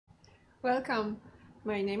Welcome!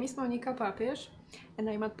 My name is Monika Papież and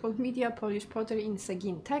I'm at Media Polish Pottery in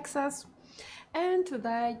Seguin, Texas. And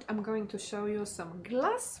today I'm going to show you some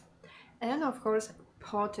glass and of course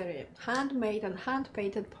pottery, handmade and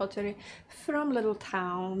hand-painted pottery from little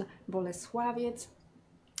town Bolesławiec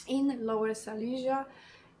in Lower Silesia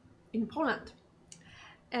in Poland.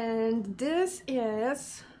 And this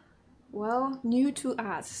is, well, new to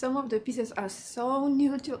us. Some of the pieces are so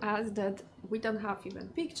new to us that we don't have even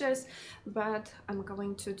pictures, but I'm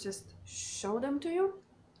going to just show them to you.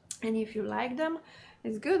 And if you like them,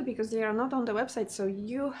 it's good because they are not on the website, so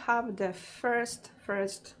you have the first,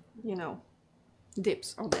 you know,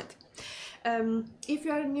 dips on it. If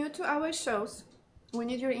you are new to our shows, we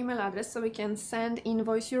need your email address so we can send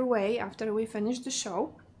invoice your way after we finish the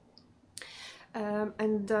show.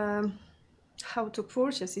 How to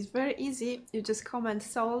purchase is very easy. You just comment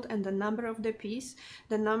sold and the number of the piece.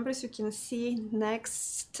 The numbers you can see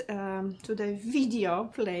next to the video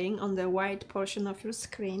playing on the white portion of your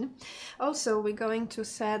screen. Also, we're going to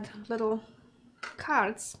set little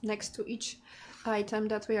cards next to each item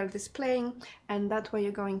that we are displaying, and that way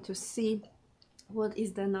you're going to see what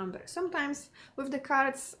is the number. Sometimes with the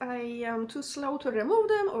cards I am too slow to remove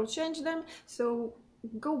them or change them, so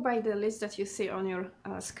go by the list that you see on your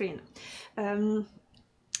screen.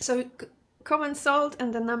 So comment sold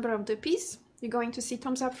and the number of the piece. You're going to see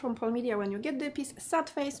thumbs up from Paul Media when you get the piece. Sad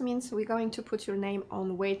face means we're going to put your name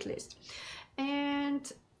on wait list.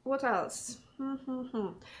 And what else?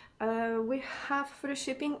 We have free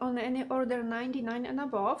shipping on any order 99 and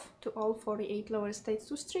above to all 48 lower states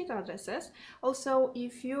to street addresses. Also,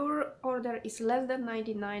 if your order is less than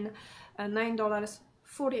 99, $9,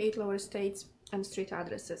 48 lower states and street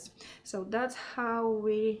addresses. So that's how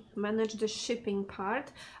we manage the shipping part.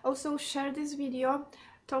 Also, share this video,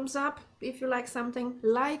 thumbs up if you like something,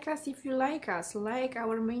 like us if you like us, like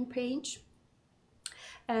our main page,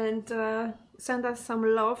 and send us some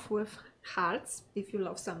love with hearts if you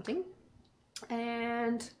love something.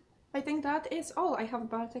 And I think that is all. I have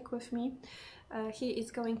Bartek with me. He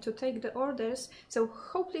is going to take the orders, so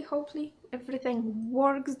hopefully everything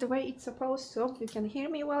works the way it's supposed to. You can hear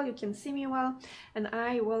me well, you can see me well, and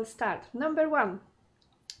I will start. Number one,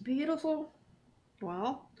 beautiful,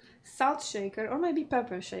 well, salt shaker or maybe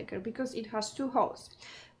pepper shaker because it has two holes.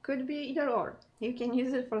 Could be either or. You can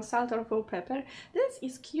use it for salt or for pepper. This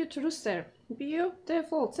is cute rooster,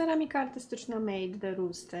 beautiful. Ceramika artystyczna made the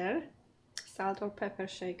rooster, salt or pepper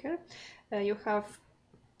shaker. You have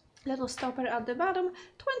little stopper at the bottom,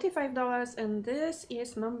 $25, and this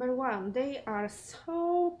is number one. They are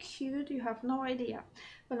so cute, you have no idea.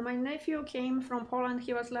 When my nephew came from Poland,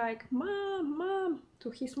 he was like, mom,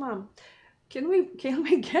 to his mom, can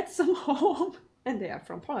we get some home? And they are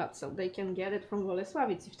from Poland, so they can get it from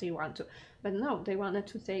Bolesławiec if they want to. But no, they wanted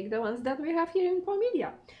to take the ones that we have here in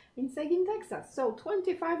Media in Seguin, Texas. So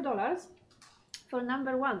 $25 for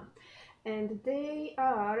number one. And they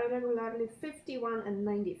are regularly 51 and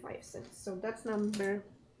 95 cents. So that's number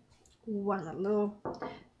one, a little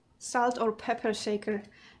salt or pepper shaker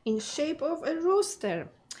in shape of a rooster.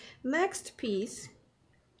 Next piece.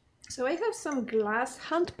 So I have some glass,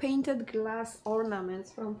 hand-painted glass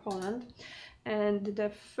ornaments from Poland. And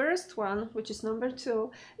the first one, which is number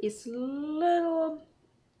two, is little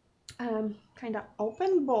kind of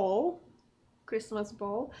open bowl, Christmas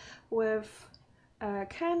bowl, with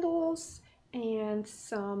candles and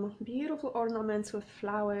some beautiful ornaments with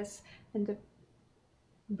flowers and the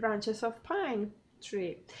branches of pine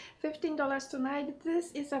tree. $15 tonight.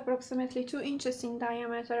 This is approximately 2 inches in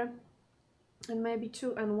diameter and maybe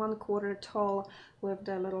 2 1/4 tall with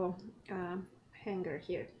the little hanger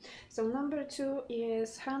here. So number two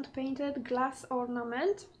is hand-painted glass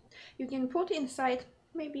ornament. You can put inside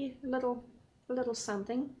maybe little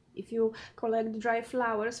something. If you collect dry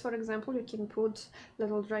flowers, for example, you can put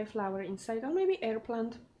little dry flower inside, or maybe air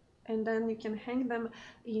plant, and then you can hang them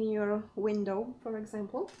in your window, for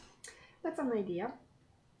example. That's an idea.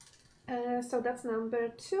 So that's number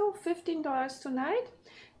two, $15 tonight,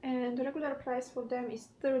 and the regular price for them is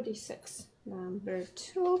 $36. Number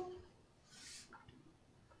two.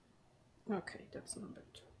 Okay, that's number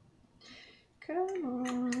two. Come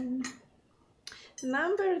on.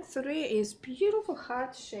 Number three is beautiful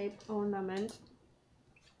heart-shaped ornament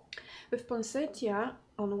with poinsettia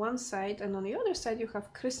on one side, and on the other side you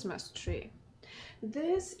have Christmas tree.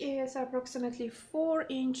 This is approximately 4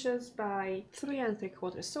 inches by 3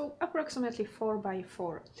 3/4, so approximately 4 by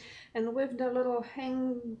 4. And with the little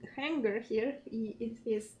hanger here, it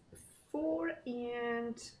is 4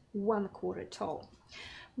 1/4 tall.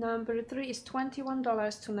 Number three is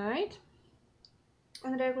 $21 tonight.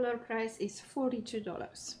 And regular price is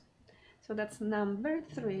 $42. So that's number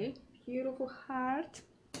 3. Beautiful heart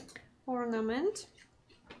ornament,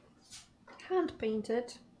 hand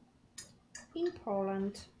painted in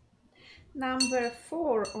Poland. Number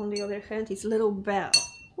 4, on the other hand, is little bell.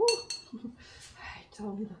 Ooh. I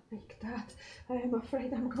don't make that. I am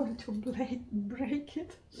afraid I'm going to break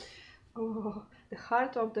it. Oh, the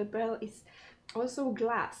heart of the bell is also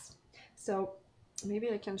glass. So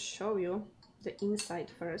maybe I can show you the inside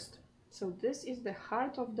first. So this is the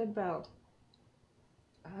heart of the bell.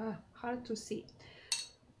 Hard to see.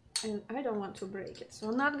 And I don't want to break it, so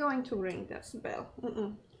I'm not going to ring this bell.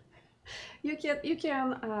 You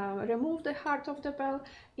can remove the heart of the bell.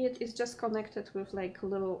 It is just connected with like a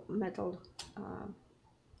little metal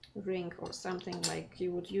ring or something like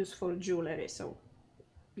you would use for jewelry. So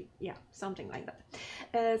yeah, something like that.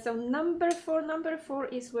 So number 4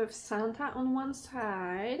 is with Santa on one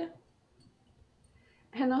side,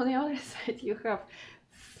 and on the other side you have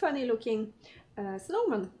funny looking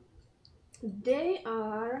snowman. They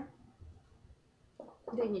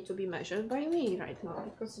need to be measured by me right now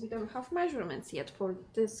because we don't have measurements yet for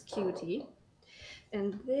this cutie,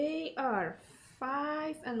 and they are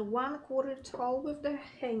 5 1/4 tall with the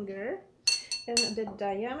hanger, and the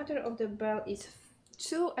diameter of the bell is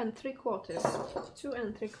 2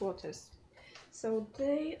 3/4. So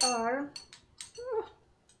they are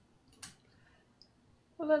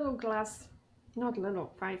a little glass, not little,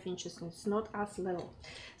 5 inches, it's not as little.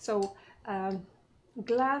 So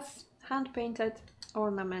glass hand painted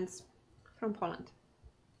ornaments from Poland.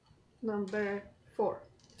 Number 4.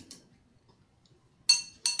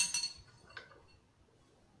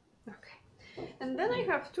 Okay, and then I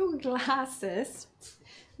have 2 glasses.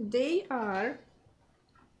 They are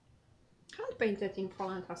hand painted in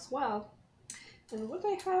Poland as well. And what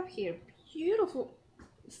I have here, beautiful,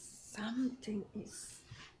 something is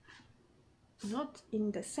not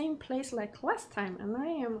in the same place like last time, and I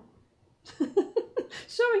am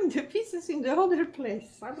showing the pieces in the other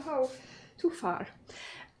place, somehow too far.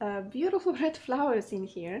 Beautiful red flowers in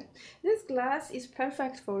here. This glass is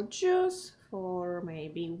perfect for juice, for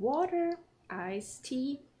maybe water, iced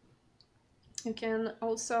tea. You can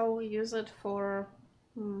also use it for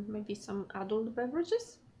maybe some adult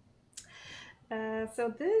beverages.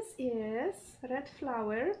 So this is red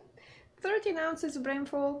flower, 13 ounces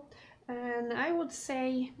brimful, and I would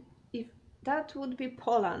say if that would be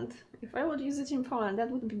Poland, if I would use it in Poland, that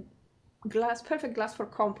would be glass, perfect glass for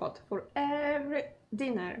compote. For every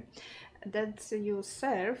dinner that you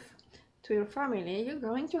serve to your family, you're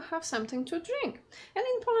going to have something to drink. And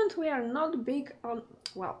in Poland we are not big on,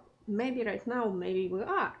 well, maybe right now, maybe we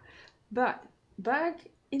are, but back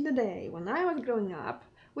in the day when I was growing up,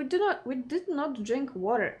 we did not drink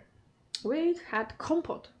water. We had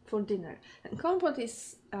compote for dinner, and compote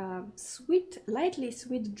is sweet, lightly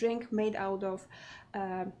sweet drink made out of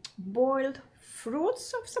boiled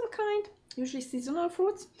fruits of some kind, usually seasonal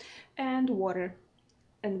fruits, and water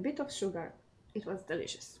and a bit of sugar. It was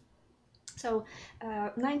delicious. So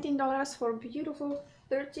 $19 for beautiful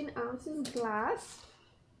 13 ounces glass.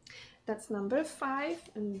 That's number 5.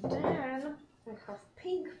 And then I have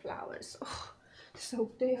pink flowers. Oh,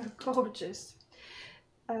 so they are gorgeous.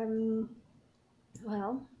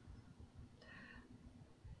 Well,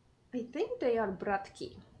 I think they are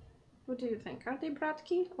bratki. What do you think? Are they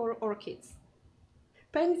bratki or orchids?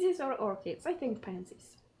 Pansies or orchids? I think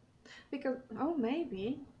pansies. Because, oh,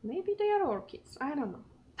 maybe they are orchids. I don't know.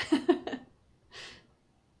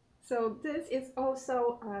 So this is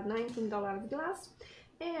also a $19 glass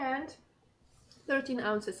and 13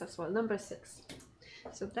 ounces as well, number 6.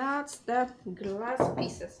 So that's the glass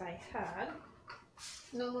pieces I had.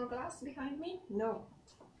 No more glass behind me? No.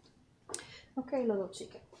 Okay, little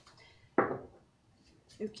chicken.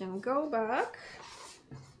 You can go back.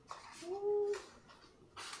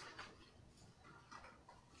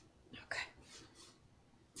 Okay.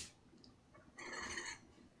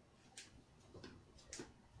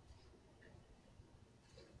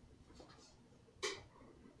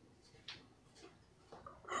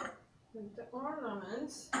 With the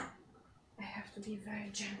ornaments, I have to be very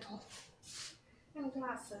gentle. And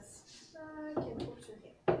glasses. I can put you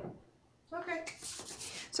here. Okay.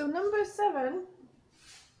 So number 7.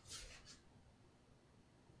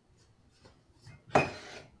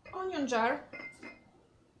 Onion jar,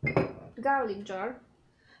 garlic jar,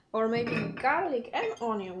 or maybe garlic and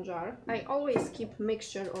onion jar. I always keep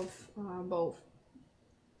mixture of both.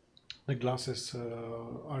 The glasses,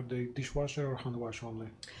 are they dishwasher or hand wash only?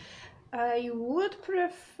 I would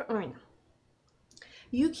prefer, I mean,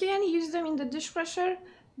 you can use them in the dishwasher,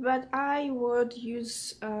 but I would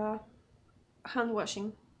use hand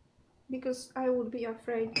washing. because I would be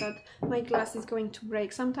afraid that my glass is going to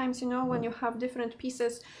break. Sometimes, you know, when you have different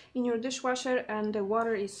pieces in your dishwasher and the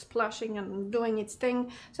water is splashing and doing its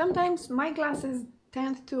thing, sometimes my glasses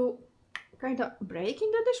tend to kind of break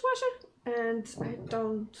in the dishwasher, and I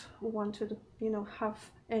don't want to, you know, have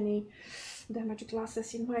any damaged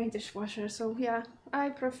glasses in my dishwasher. So yeah, I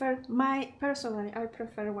prefer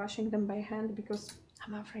washing them by hand because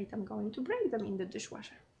I'm afraid I'm going to break them in the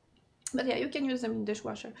dishwasher. But yeah, you can use them in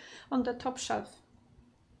dishwasher on the top shelf.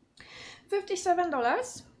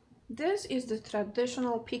 $57. This is the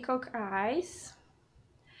traditional peacock eyes.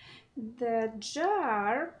 The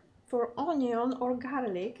jar for onion or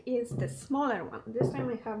garlic is the smaller one. This time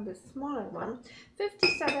I have the smaller one.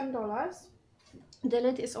 $57. The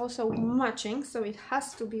lid is also matching, so it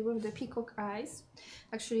has to be with the peacock eyes.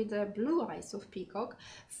 Actually, the blue eyes of peacock.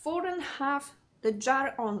 4.5, the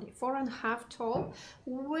jar only, 4.5 tall.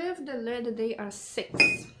 With the lid, they are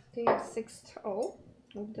 6. They are 6 tall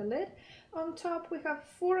with the lid. On top, we have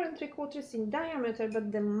 4 3/4 in diameter,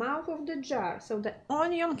 but the mouth of the jar, so the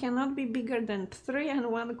onion cannot be bigger than 3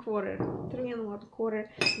 1/4. 3 1/4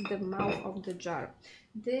 is the mouth of the jar.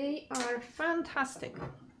 They are fantastic.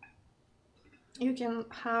 You can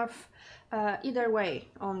have either way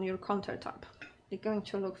on your countertop. They're going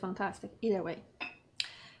to look fantastic either way.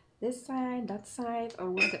 This side, that side,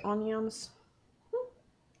 or with the onions.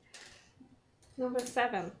 Number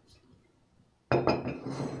 7.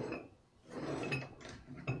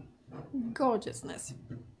 Gorgeousness.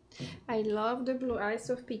 I love the blue eyes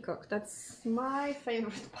of peacock. That's my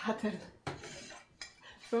favorite pattern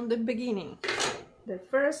from the beginning. The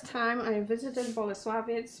first time I visited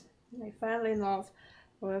Bolesławiec, I fell in love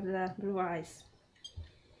with the blue eyes.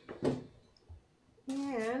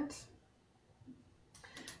 And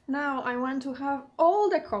now I want to have all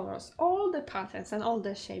the colors, all the patterns and all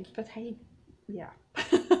the shapes, but yeah.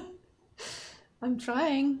 I'm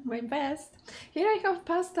trying my best. Here I have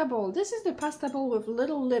pasta ball. This is the pasta ball with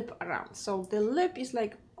little lip around. So the lip is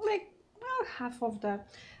like well, half of the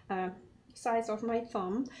size of my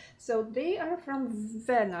thumb. So they are from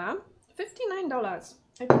Vena. $59.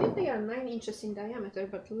 I believe they are 9 inches in diameter,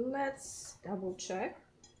 but let's double check.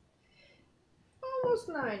 Almost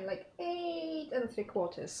 9, like 8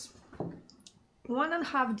 3/4.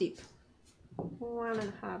 1.5 deep.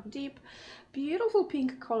 1.5 deep. Beautiful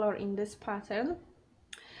pink color in this pattern.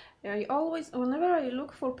 I always, whenever I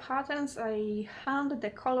look for patterns, I hand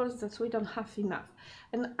the colors that we don't have enough.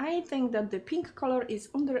 And I think that the pink color is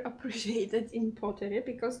underappreciated in pottery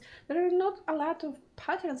because there are not a lot of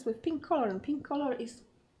patterns with pink color, and pink color is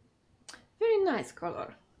very nice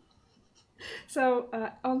color. So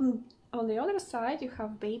on the other side, you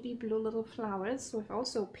have baby blue little flowers with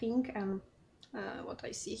also pink and what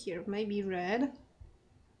I see here, maybe red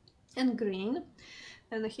and green.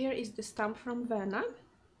 And here is the stamp from Vena.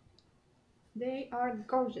 They are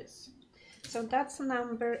gorgeous. So that's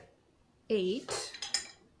number 8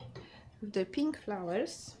 with the pink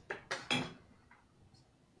flowers.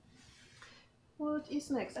 What is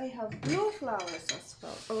next? I have blue flowers as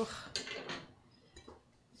well. Oh,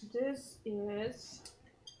 this is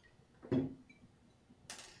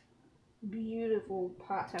beautiful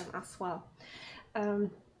pattern as well.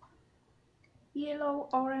 Yellow,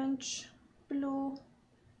 orange, blue,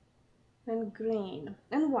 and green,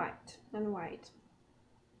 and white.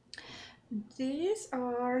 These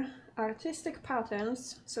are artistic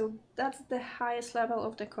patterns, so that's the highest level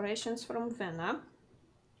of decorations from Vena.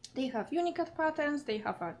 They have unique patterns, they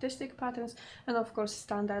have artistic patterns, and of course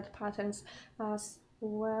standard patterns as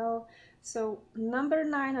well. So number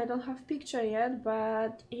 9, I don't have picture yet,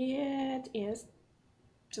 but it is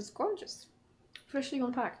just gorgeous, freshly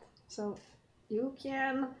unpacked, so you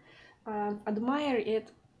can admire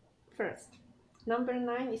it first. Number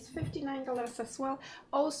 9 is $59 as well.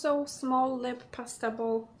 Also small lip pasta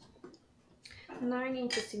ball, 9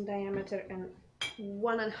 inches in diameter and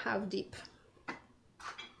 1.5 deep.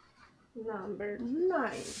 Number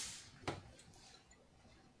 9.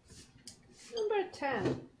 Number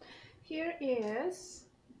 10. Here is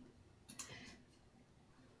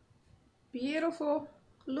beautiful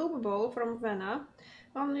loop ball from Vena.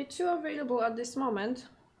 Only 2 available at this moment,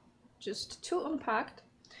 just 2 unpacked.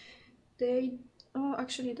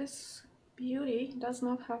 Actually this beauty does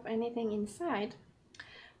not have anything inside,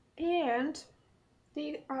 and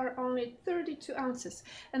they are only 32 ounces,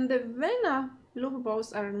 and the Vena loop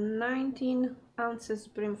balls are 19 ounces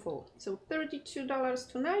brimful, so $32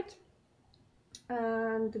 tonight.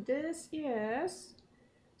 And this is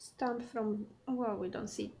stamp from, well, we don't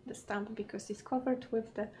see the stamp because it's covered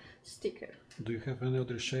with the sticker. Do you have any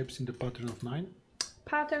other shapes in the pattern of 9?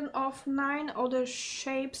 pattern of 9 other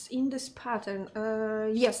shapes in this pattern.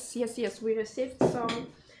 Yes, we received some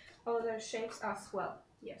other shapes as well.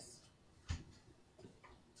 Yes.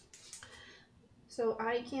 So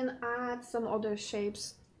I can add some other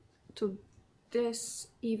shapes to this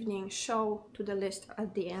evening show to the list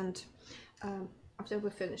at the end, after we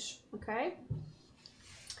finish. Okay.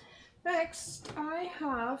 Next I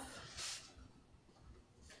have,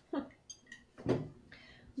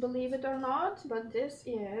 believe it or not, but this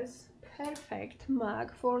is perfect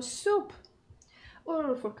mug for soup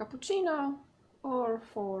or for cappuccino or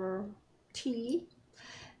for tea.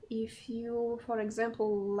 If you, for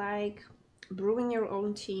example, like brewing your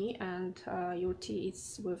own tea and your tea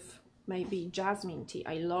is with maybe jasmine tea.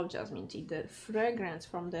 I love jasmine tea. The fragrance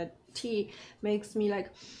from the tea makes me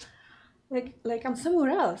like I'm somewhere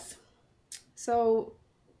else. So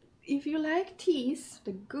if you like teas,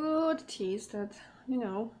 the good teas that, you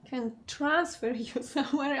know, can transfer you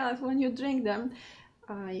somewhere else when you drink them,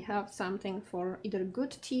 I have something for either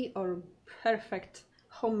good tea or perfect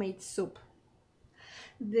homemade soup.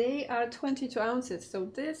 They are 22 ounces, so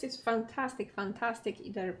this is fantastic,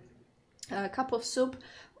 either a cup of soup,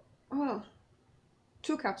 well,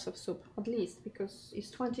 2 cups of soup at least, because it's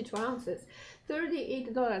 22 ounces.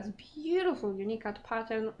 $38, beautiful unique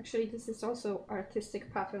pattern. Actually, this is also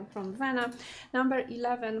artistic pattern from Vena. Number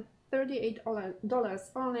 11, $38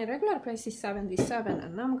 only. Regular price is $77,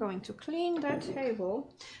 and I'm going to clean that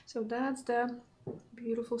table. So that's the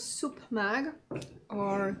beautiful soup mug,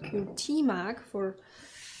 or your tea mug for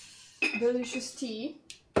delicious tea,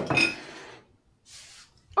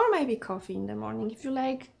 or maybe coffee in the morning if you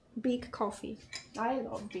like big coffee. I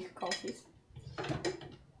love big coffees.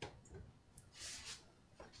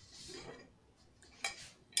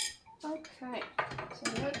 Okay,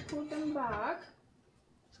 so let's put them back.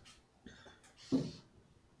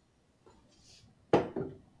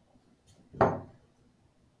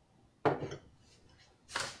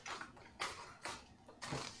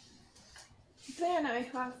 Then I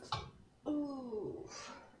have, ooh,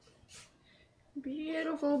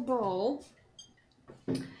 beautiful bowl.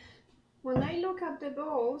 When I look at the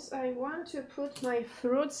bowls, I want to put my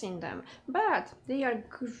fruits in them, but they are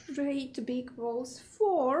great big bowls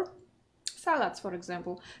for salads, for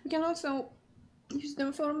example. You can also use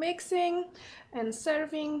them for mixing and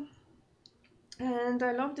serving. And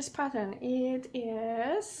I love this pattern. It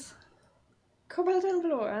is cobalt and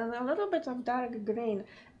blue and a little bit of dark green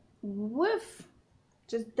with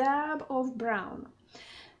just dab of brown.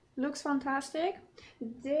 Looks fantastic.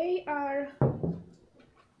 They are,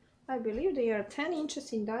 I believe they are 10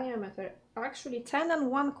 inches in diameter, actually 10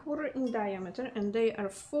 1/4 in diameter, and they are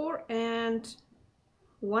 4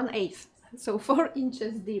 1/8, so 4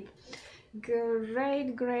 inches deep.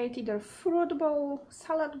 Great, either fruit bowl,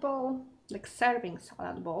 salad bowl, like serving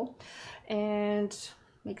salad bowl, and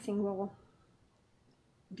mixing bowl.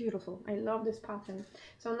 Beautiful. I love this pattern.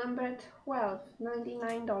 So number 12,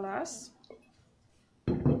 $99.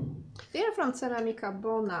 They are from Ceramica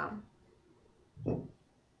Bona.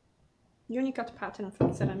 Unicat pattern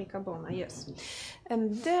from Ceramica Bona, yes.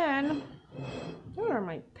 And then, where are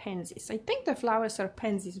my pansies? I think the flowers are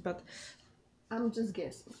pansies, but I'm just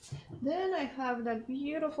guessing. Then I have that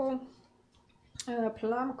beautiful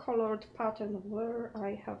plum colored pattern where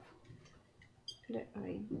I have the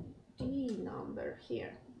ID number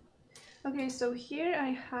here. Okay, so here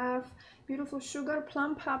I have beautiful sugar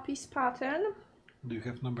plum poppies pattern. Do you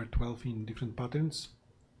have number 12 in different patterns?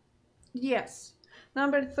 Yes.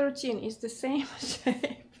 Number 13 is the same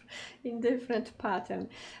shape in different pattern.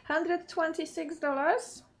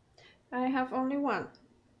 $126. I have only one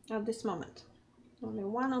at this moment. Only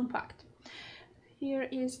one unpacked. Here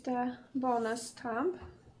is the bonus stamp.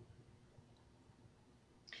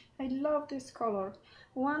 I love this color.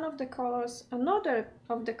 One of the colors, another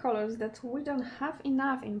of the colors that we don't have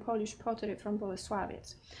enough in Polish pottery from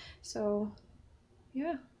Bolesławiec. So,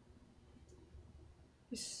 yeah.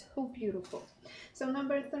 It's so beautiful. So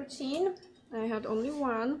number 13, I had only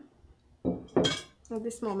one at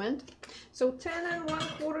this moment. So 10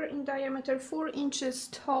 1/4 in diameter, 4 inches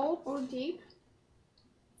tall or deep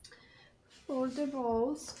for the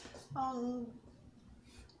bowls.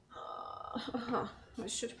 I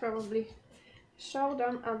should probably show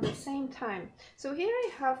them at the same time. So here I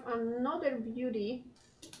have another beauty,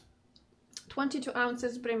 22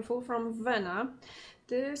 ounces brimful from Vena.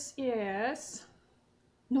 This is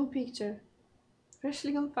no picture,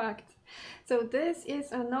 freshly unpacked. So this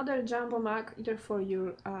is another jumbo mug, either for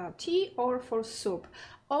your tea or for soup.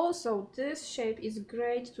 Also, this shape is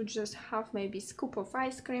great to just have maybe scoop of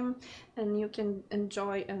ice cream, and you can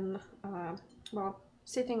enjoy and well,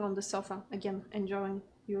 sitting on the sofa again, enjoying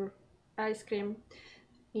your ice cream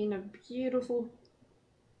in a beautiful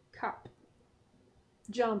cup,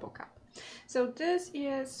 jumbo cup. So this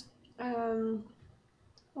is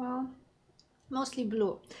well, mostly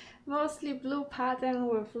blue pattern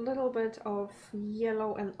with a little bit of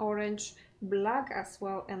yellow and orange, black as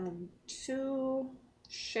well, and two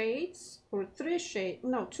shades of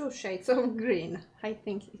green. I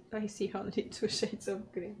think I see only 2 shades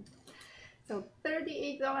of green. So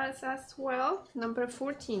 $38 as well. Number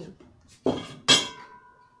 14.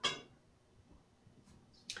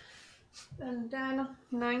 And then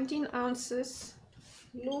 19 ounces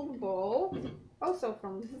loop bowl, also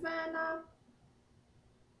from Vanna.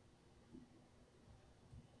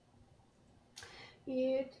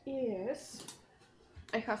 It is,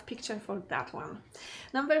 I have picture for that one.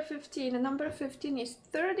 Number 15. Number 15 is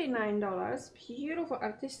 $39. Beautiful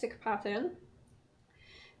artistic pattern.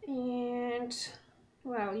 And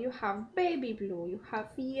well, you have baby blue, you have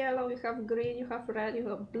yellow, you have green, you have red, you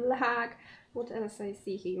have black. What else I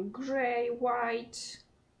see here? Gray, white,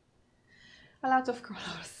 a lot of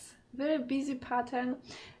colors. Very busy pattern.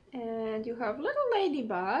 And you have little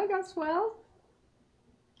ladybug as well.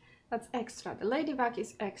 That's extra. The ladybug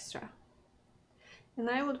is extra. And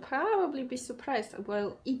I would probably be surprised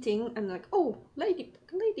while eating and like, oh,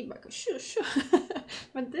 ladybug, shoo.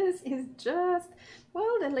 But this is just,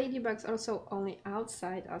 well, the ladybug's also only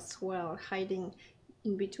outside as well, hiding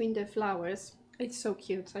in between the flowers. It's so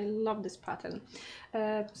cute. I love this pattern.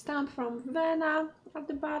 Stamp from Vanna at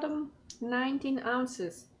the bottom, 19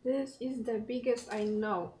 ounces. This is the biggest I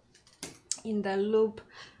know in the loop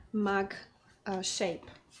mug shape.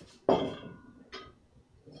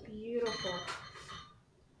 Beautiful.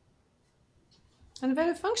 And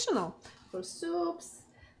very functional for soups,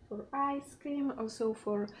 for ice cream, also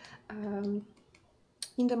for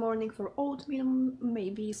in the morning for oatmeal,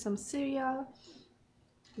 maybe some cereal,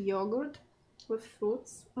 yogurt with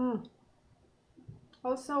fruits.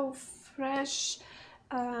 Also fresh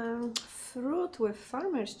fruit with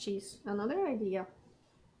farmer's cheese, another idea.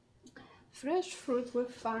 Fresh fruit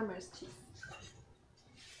with farmer's cheese.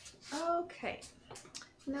 Okay,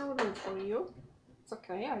 now then for you. It's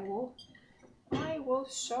okay, I will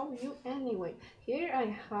show you anyway. Here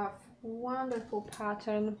I have wonderful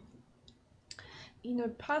pattern in a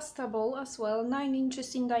pasta bowl as well, 9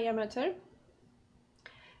 inches in diameter.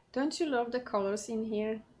 Don't you love the colors in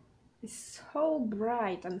here? It's so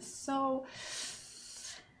bright and so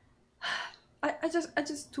I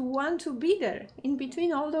just want to be there in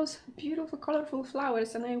between all those beautiful colorful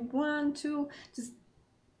flowers, and I want to just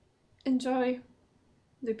enjoy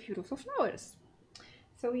the beautiful flowers.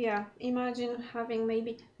 So yeah, imagine having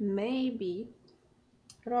maybe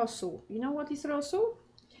rosół. You know what is rosół?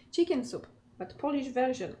 Chicken soup, but Polish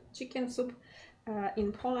version. Chicken soup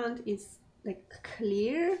in Poland is like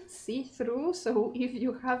clear, see-through. So if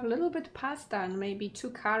you have a little bit pasta and maybe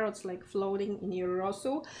 2 carrots like floating in your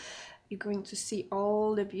rosół, you're going to see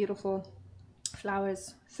all the beautiful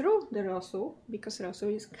flowers through the rosół, because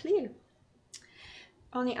rosół is clear.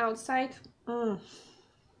 On the outside,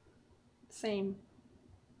 same.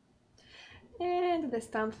 And the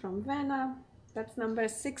stamp from Vanna, that's number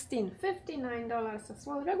 16, $59 as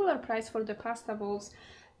well. Regular price for the pasta bowls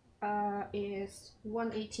is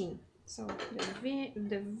 $118. So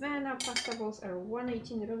the Vanna pasta bowls are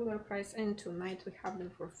 $118 regular price, and tonight we have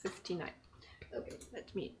them for $59. Okay,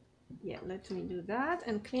 let me do that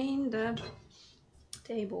and clean the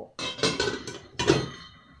table.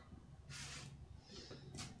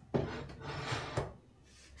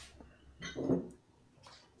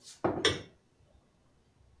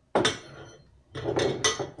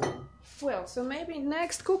 Well, so maybe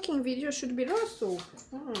next cooking video should be rosół.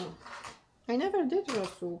 I never did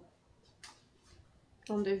rosół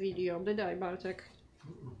on the video, did I, Bartek?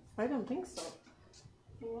 I don't think so.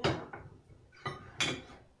 Yeah.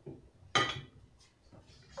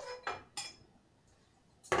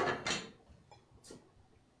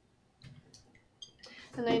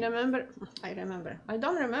 And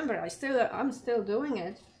I'm still doing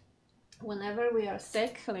it whenever we are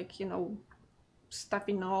sick, like, you know,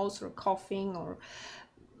 stuffy nose or coughing or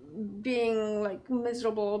being like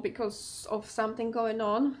miserable because of something going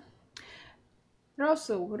on.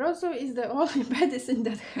 Rosół is the only medicine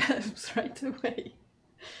that helps right away.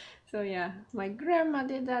 So yeah, my grandma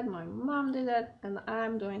did that, my mom did that, and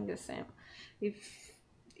I'm doing the same.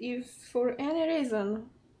 If for any reason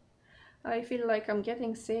I feel like I'm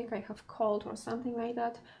getting sick, I have cold or something like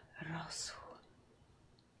that, rosół.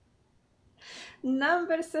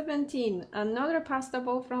 Number 17, another pasta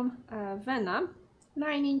bowl from Vanna,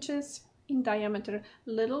 9 inches in diameter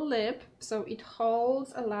little lip, so it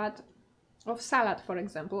holds a lot of salad. For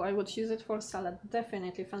example, I would use it for salad.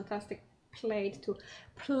 Definitely fantastic plate to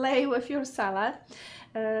play with your salad.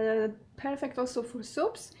 Perfect also for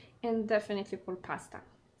soups and definitely for pasta.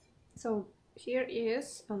 So here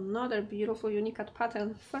is another beautiful unique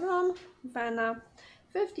pattern from Vana.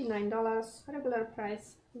 $59, regular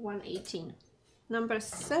price $118. Number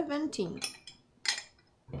 17.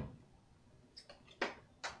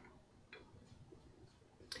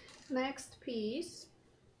 Next piece.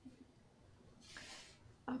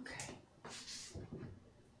 Okay.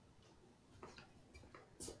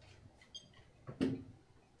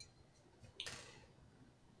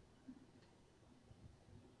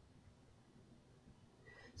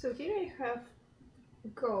 So here I have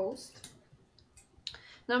Ghost.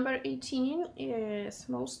 Number 18 is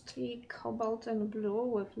mostly cobalt and blue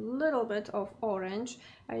with a little bit of orange.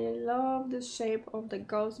 I love the shape of the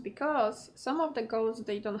ghost because some of the ghosts,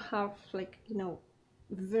 they don't have, like, you know,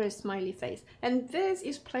 very smiley face, and this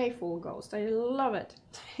is playful ghost. I love it.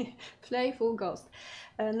 Playful ghost.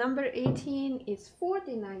 Number 18 is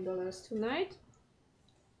 $49 tonight.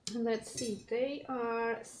 Let's see, they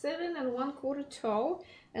are 7 1/4 tall,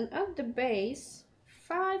 and at the base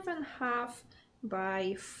 5.5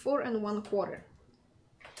 by 4 1/4.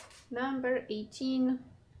 Number 18,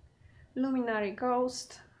 Luminary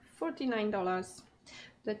Ghost, $49.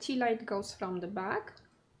 The tea light goes from the back,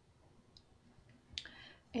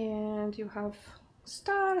 and you have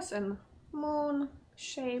stars and moon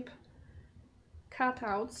shape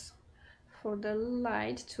cutouts for the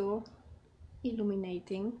light to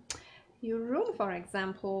illuminating your room, for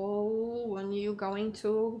example, when you're going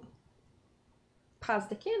to pass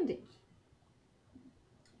the candy.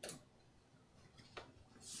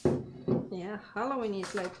 Yeah, Halloween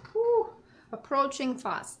is like approaching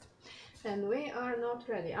fast, and we are not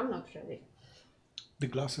ready. I'm not ready. The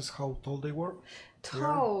glasses, how tall they were?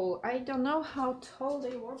 Tall. I don't know how tall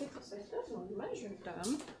they were because I did not measure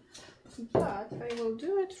them, but I will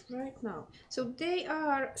do it right now. So they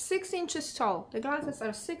are 6 inches tall. The glasses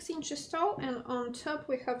are 6 inches tall, and on top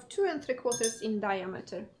we have 2 3/4 in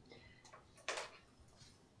diameter.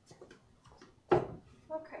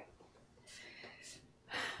 Okay.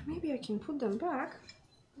 Maybe I can put them back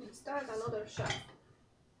and start another shot.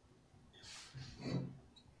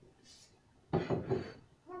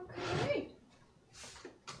 Okay.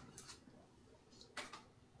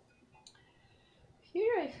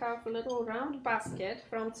 Here I have a little round basket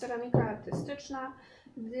from Ceramika Artystyczna.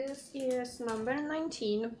 This is number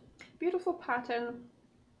 19. Beautiful pattern,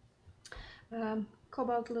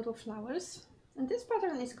 cobalt little flowers. And this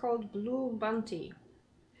pattern is called Blue Bounty.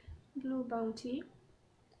 Blue Bounty.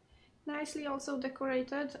 Nicely also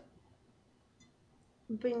decorated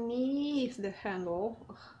beneath the handle.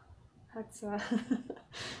 Oh, that's a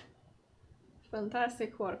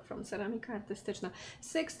fantastic work from Ceramika Artystyczna.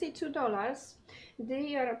 $62.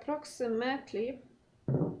 They are approximately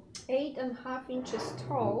 8.5 inches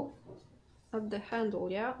tall at the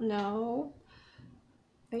handle. Yeah, no,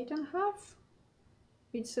 8.5.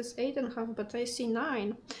 It says 8.5, but I see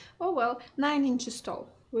 9. Oh well, 9 inches tall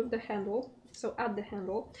with the handle. So at the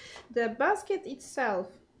handle, the basket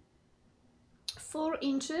itself 4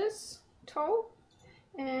 inches tall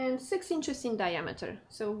and 6 inches in diameter.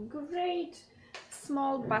 So great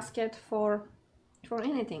small basket for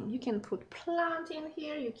anything. You can put plant in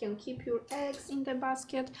here, you can keep your eggs in the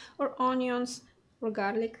basket, or onions or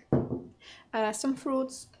garlic, some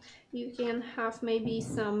fruits. You can have maybe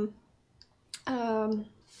some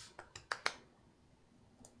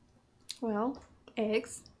well,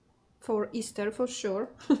 eggs for Easter for sure.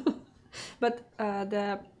 But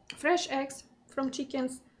the fresh eggs from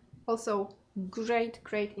chickens also great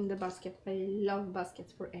in the basket. I love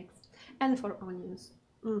baskets for eggs and for onions.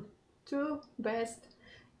 Two best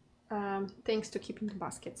things to keep in the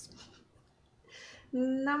baskets.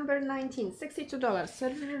 Number 19,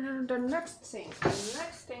 $62. The next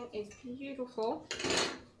thing is beautiful.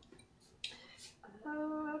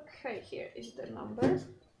 Okay, here is the number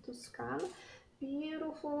to scan.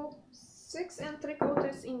 Beautiful 6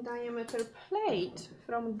 3/4 in diameter plate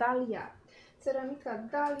from Dalia. Ceramika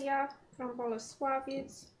Dalia from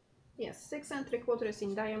Bolesławiec. Yes, 6 3/4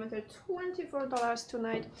 in diameter, $24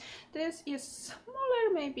 tonight. This is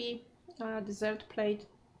smaller, maybe dessert plate,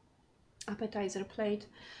 appetizer plate.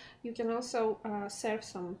 You can also serve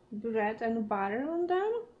some bread and butter on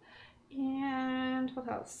them. And what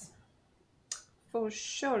else? For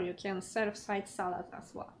sure you can serve side salad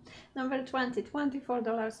as well. Number 20,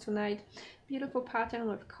 $24 tonight. Beautiful pattern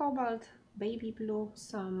with cobalt, baby blue,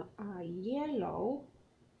 some yellow,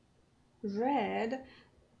 red,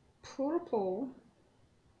 purple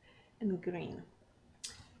and green.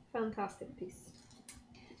 Fantastic piece.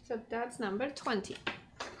 So that's number 20.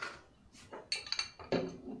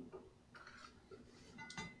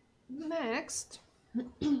 Next,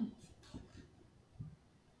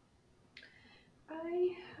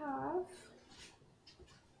 I have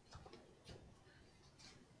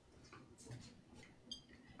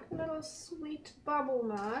a little sweet bubble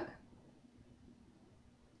mug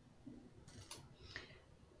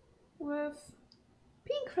with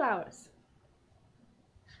pink flowers.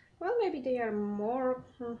 Well, maybe they are more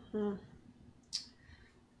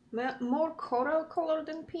more coral color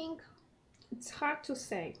than pink. It's hard to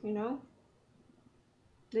say, you know.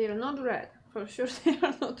 They are not red, for sure. They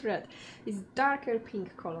are not red. It's darker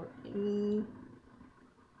pink color.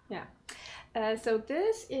 Yeah. So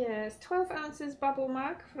this is 12 ounces bubble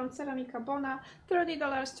mug from Ceramica Bona,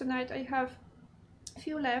 $30 tonight. I have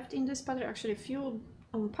few left in this pattern, actually few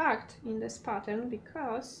unpacked in this pattern,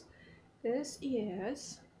 because this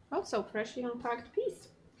is also freshly unpacked piece.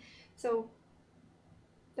 So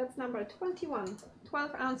that's number 21,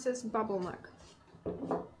 12 ounces bubble mug.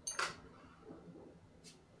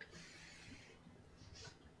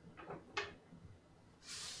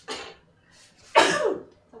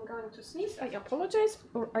 I'm going to sneeze. I apologize,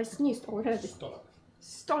 or I sneezed already.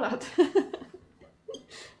 100 lat.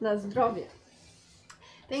 Na zdrowie.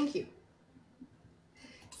 Thank you.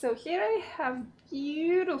 So here I have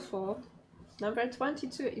beautiful, number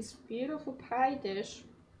 22 is beautiful pie dish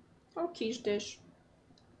or quiche dish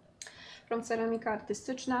from Ceramika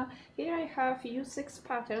Artystyczna. Here I have U6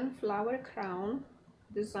 pattern flower crown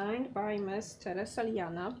designed by Miss Teresa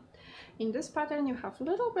Liana. In this pattern you have a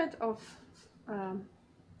little bit of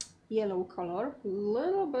yellow color,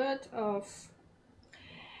 little bit of,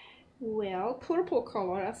 well, purple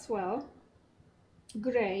color as well,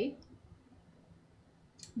 gray,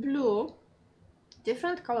 blue,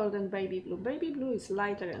 different color than baby blue. Baby blue is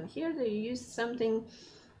lighter, and here they use something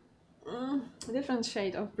different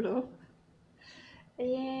shade of blue.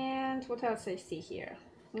 And what else I see here?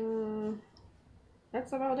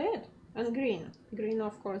 That's about it. And green,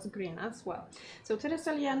 of course, green as well. So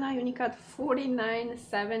Teresa Liana Unicat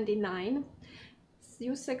 49.79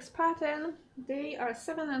 U6 pattern. They are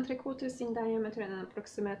 7 3/4 in diameter and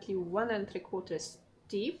approximately 1 3/4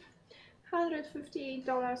 deep.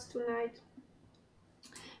 $158 tonight.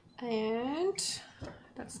 And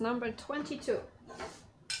that's number 22.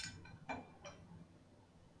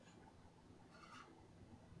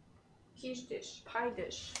 Quiche dish, pie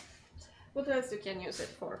dish. What else you can use it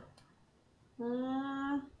for?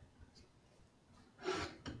 I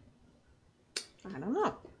don't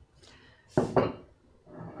know.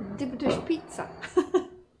 Dip dish pizza.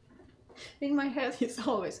 In my head is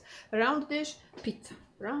always round dish, pizza.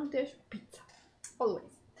 Round dish, pizza.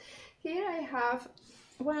 Always. Here I have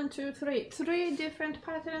 3 different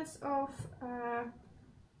patterns of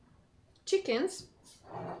chickens.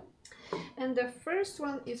 And the first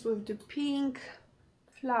one is with the pink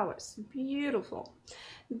flowers. Beautiful.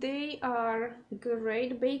 They are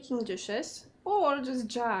great baking dishes or just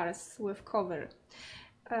jars with cover.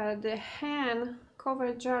 The hand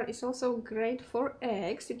covered jar is also great for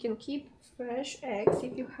eggs. You can keep fresh eggs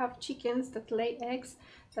if you have chickens that lay eggs.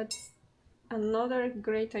 That's another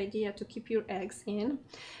great idea to keep your eggs in.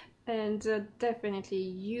 And definitely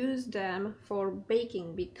use them for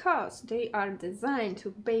baking, because they are designed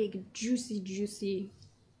to bake juicy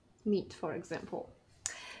meat, for example.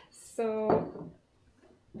 So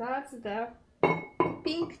that's the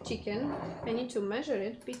pink chicken. I need to measure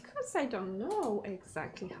it because I don't know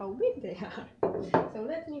exactly how big they are. So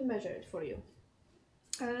let me measure it for you.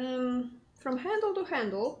 From handle to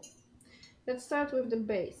handle, let's start with the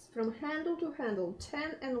base. From handle to handle,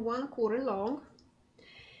 10 1/4 long,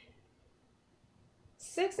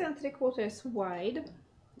 6 3/4 wide,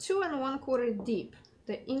 2 1/4 deep.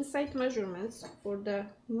 The inside measurements for the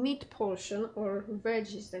meat portion or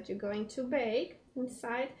veggies that you're going to bake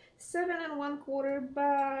inside, 7 1/4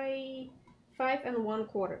 by 5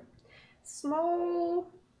 1/4. Small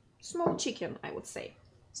chicken, I would say.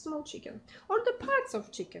 Small chicken, or the parts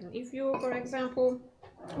of chicken. If you, for example,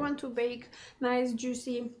 want to bake nice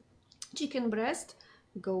juicy chicken breast,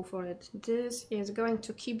 go for it. This is going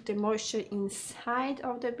to keep the moisture inside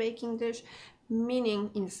of the baking dish, meaning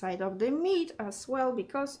inside of the meat as well,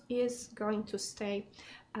 because it's going to stay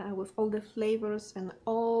with all the flavors and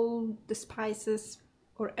all the spices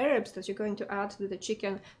or herbs that you're going to add to the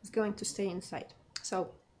chicken is going to stay inside.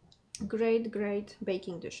 So great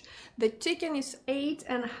baking dish. The chicken is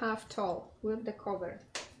 8.5 tall with the cover.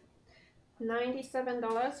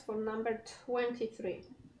 $97 for number 23.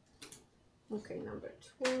 Okay, number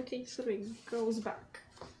 23 goes back.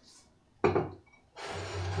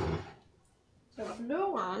 The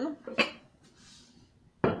blue one,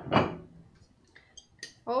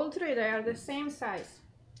 all three, they are the same size.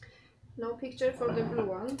 No picture for the blue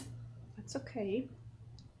one, that's okay.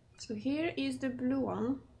 So here is the blue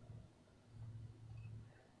one.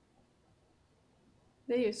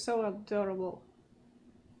 They are so adorable.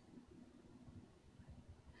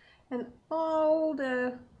 And all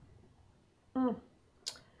the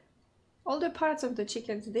parts of the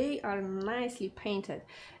chickens, they are nicely painted.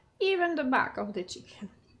 Even the back of the chicken.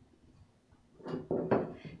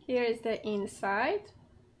 Here is the inside.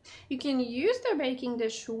 You can use the baking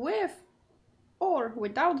dish with or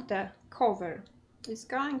without the cover. It's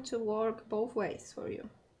going to work both ways for you.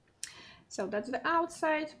 So that's the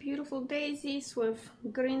outside, beautiful daisies with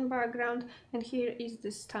green background, and here is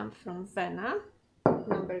the stamp from Vena.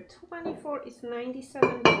 Number 24 is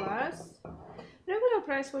 $97. Regular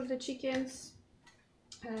price for the chickens,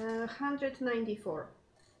 $194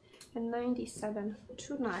 and $97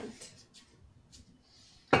 tonight.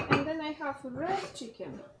 And then I have red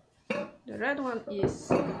chicken. The red one is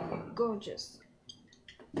gorgeous.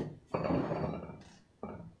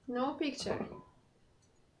 No picture.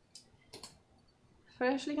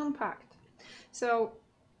 Freshly unpacked. So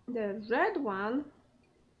the red one,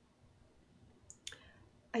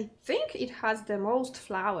 I think it has the most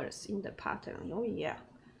flowers in the pattern. Oh yeah.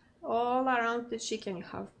 All around the chicken you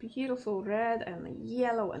have beautiful red and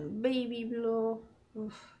yellow and baby blue.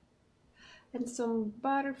 Oof. And some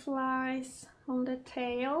butterflies on the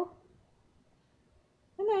tail.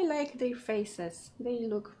 And I like their faces. They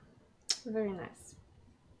look very nice.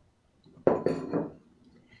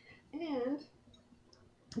 And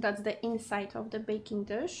that's the inside of the baking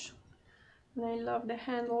dish. And I love the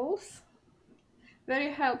handles.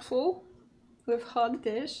 Very helpful with hot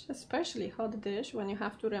dish, especially hot dish when you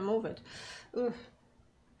have to remove it. Ugh.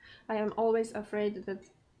 I am always afraid that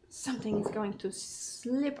something is going to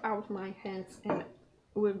slip out my hands, and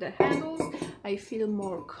with the handles I feel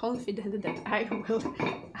more confident that I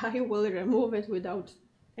will remove it without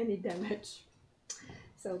any damage.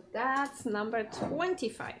 So that's number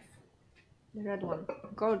 25, the red one,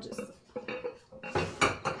 gorgeous.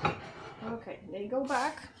 Okay, they go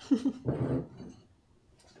back.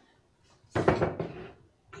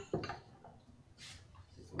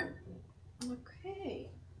 Okay.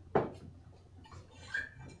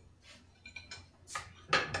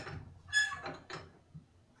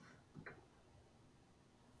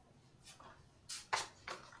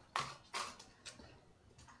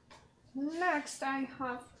 Next I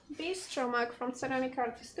have Bistro mug from Ceramic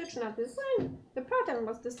Artystyczna design. The pattern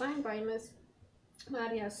was designed by Miss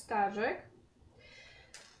Maria Starzek.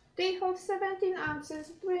 They hold 17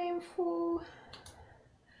 ounces, brimful,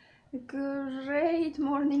 great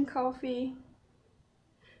morning coffee.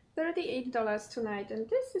 $38 tonight, and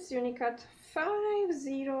this is Unicat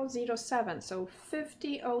 5007, so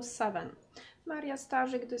 5007. Maria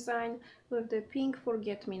Starzek design with the pink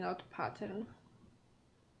forget-me-not pattern.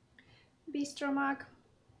 Bistro mug,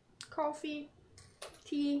 coffee,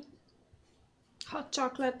 tea, hot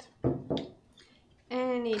chocolate,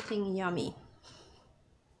 anything yummy.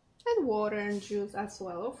 And water and juice as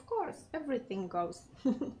well, of course, everything goes.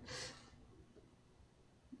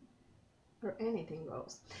 Or anything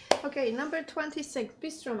goes. Okay, number 26,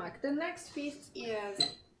 Bistro mug. The next piece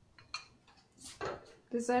is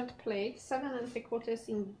dessert plate, 7 3/4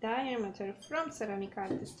 in diameter from Ceramic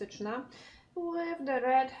Artystyczna with the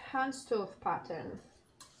red handstooth pattern.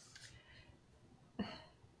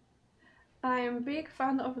 I am a big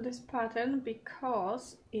fan of this pattern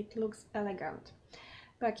because it looks elegant.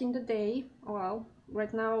 Back in the day, well,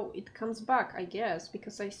 right now it comes back, I guess,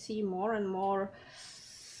 because I see more and more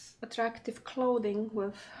attractive clothing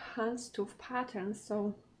with handstooth patterns,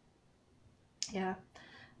 so yeah,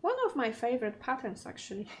 one of my favorite patterns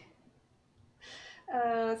actually.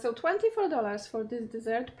 So $24 for this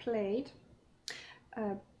dessert plate.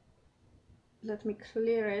 Let me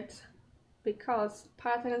clear it, because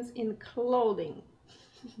patterns in clothing.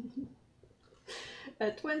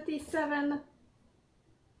 27,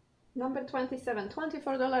 number 27,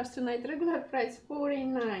 $24 tonight, regular price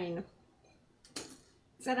 $49.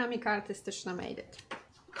 Ceramic Artystyczna made it.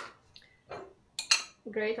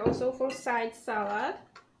 Great also for side salad,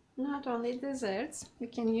 not only desserts. You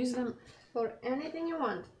can use them for anything you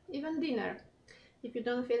want, even dinner. If you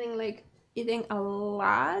don't feeling like eating a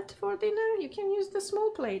lot for dinner, you can use the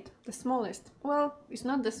small plate, the smallest. Well, it's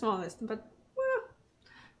not the smallest, but well,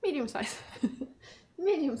 medium size.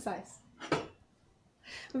 Medium size.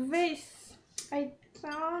 Vase. I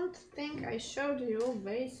don't think I showed you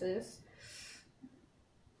vases.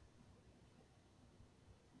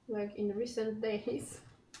 like in recent days.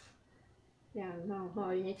 Yeah, no,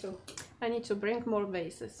 I need to bring more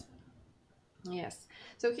vases. Yes,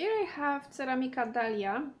 so here I have Ceramica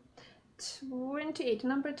Dahlia 28.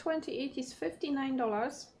 Number 28 is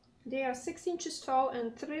 $59. They are 6 inches tall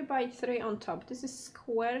and 3 by 3 on top. This is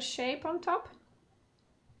square shape on top.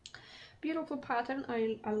 Beautiful pattern.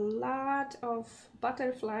 A lot of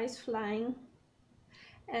butterflies flying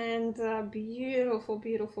and beautiful,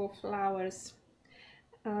 beautiful flowers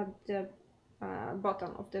at the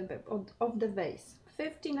bottom of the vase.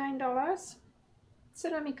 $59.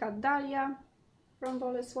 Ceramica Dahlia from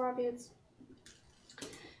Bolesławiec.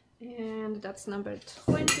 And that's number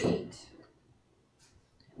 28.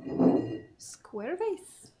 Square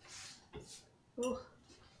vase. Ooh.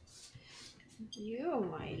 You,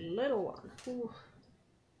 my little one. Ooh.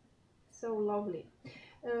 So lovely.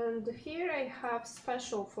 And here I have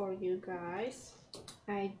special for you guys.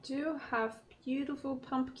 I do have beautiful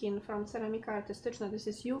pumpkin from Ceramika Artystyczna. This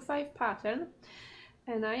is U5 pattern,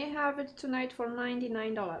 and I have it tonight for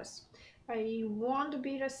 $99. I won't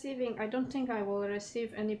be receiving, I don't think I will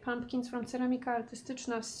receive any pumpkins from Ceramika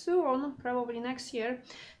Artystyczna soon, probably next year.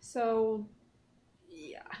 So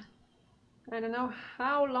yeah, I don't know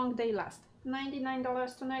how long they last.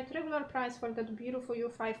 $99 tonight. Regular price for that beautiful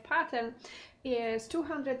U5 pattern is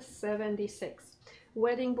 $276.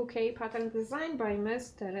 Wedding bouquet pattern designed by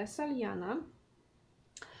Miss Teresa Liana.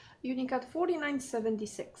 Unicat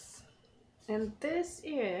 $49.76. And this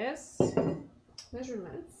is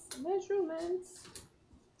measurements.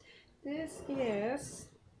 This is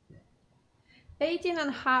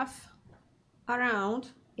 18.5 around,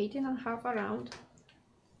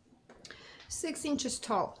 6 inches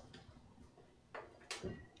tall.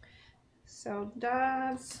 So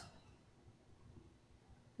that's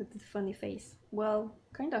a funny face. Well,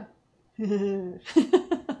 kinda. I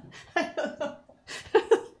don't know.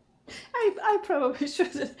 I probably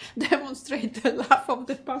should demonstrate the laugh of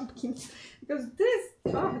the pumpkins, because this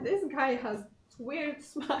guy has weird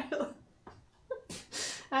smile.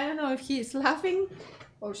 I don't know if he is laughing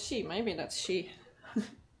or she. Maybe that's she.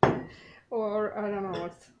 Or I don't know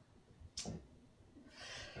what.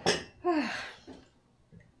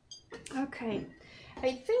 Okay,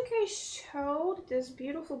 I think I showed this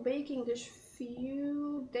beautiful baking dish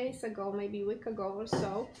few days ago, maybe a week ago or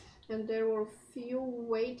so, and there were few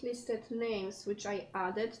waitlisted names which I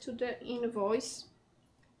added to the invoice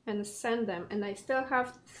and sent them, and I still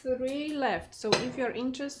have 3 left. So if you're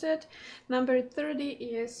interested, number 30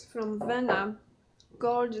 is from Vena,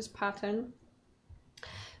 gorgeous pattern,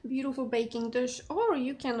 beautiful baking dish, or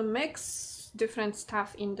you can mix different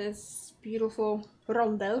stuff in this beautiful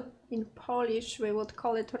rondel. In Polish we would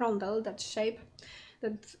call it rondel. That shape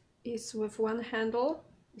that is with one handle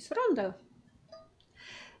is rondel.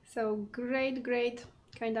 So great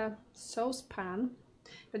kind of saucepan,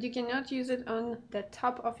 but you cannot use it on the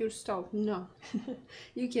top of your stove. No.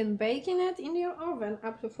 You can bake in it in your oven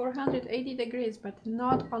up to 480 degrees, but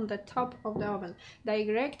not on the top of the oven.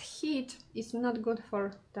 Direct heat is not good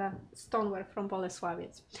for the stoneware from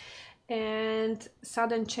Bolesławiec, and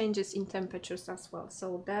sudden changes in temperatures as well.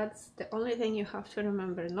 So that's the only thing you have to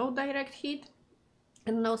remember. No direct heat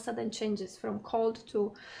and no sudden changes from cold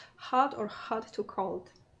to hot or hot to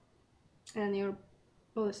cold. And your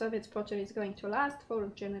Bolesławiec pottery is going to last for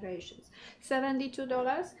generations.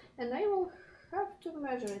 $72, and I will have to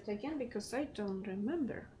measure it again because I don't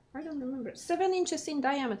remember. 7 inches in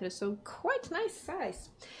diameter, so quite nice size.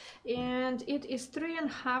 And it is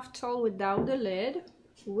 3.5 tall without the lid.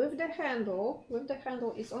 With the handle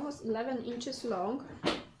is almost 11 inches long,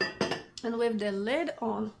 and with the lid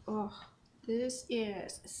on, oh, this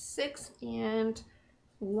is 6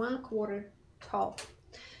 1/4 tall.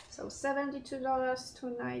 So $72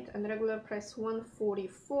 tonight, and regular price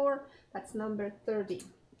 $144. That's number 30.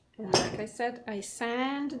 And like I said, I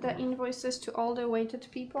send the invoices to all the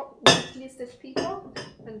waitlisted people,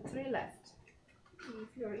 and 3 left.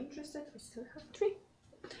 If you're interested, I still have 3,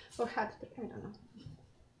 or had 3, I don't know.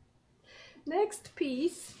 Next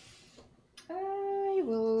piece, I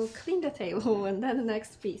will clean the table, and then the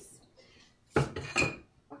next piece. Okay.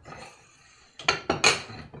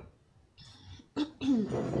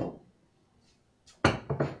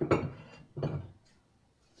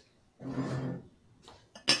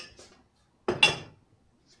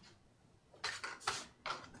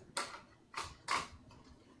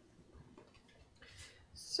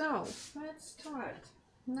 So let's start.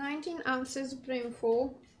 19 ounces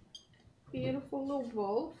brimful, beautiful loop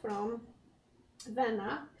bowl from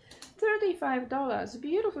Vena, $35.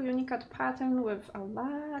 Beautiful unicat pattern with a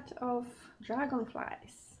lot of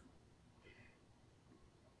dragonflies.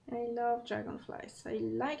 I love dragonflies. I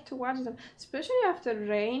like to watch them, especially after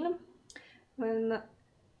rain, when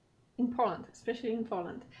in Poland, especially in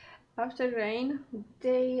Poland. After rain,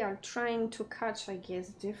 they are trying to catch, I guess,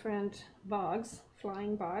 different bugs,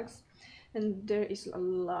 flying bugs, and there is a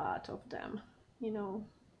lot of them, you know,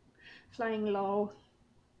 flying low.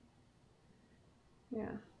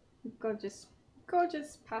 Yeah, gorgeous,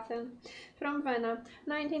 gorgeous pattern from Vena.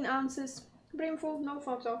 19 ounces, brimful, no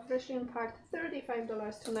photo, freshly unpacked,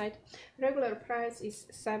 $35 tonight. Regular price is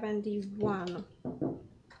 $71.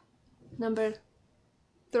 Number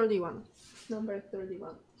 31. Number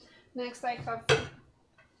 31. Next I have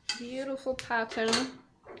beautiful pattern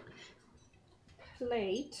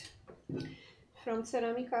plate from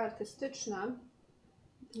Ceramika Artystyczna.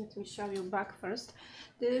 Let me show you back first.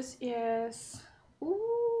 This is,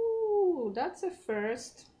 ooh, that's a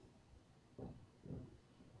first.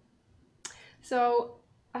 So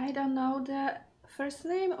I don't know the first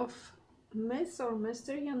name of Miss or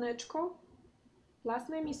Mr. Janeczko. Last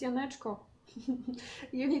name is Janeczko.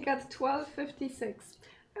 Unicat 1256.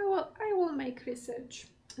 I will make research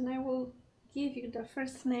and I will give you the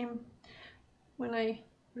first name when I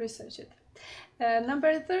research it.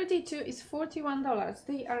 Number 32 is $41.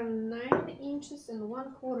 They are 9 inches and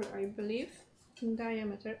 1/4, I believe, in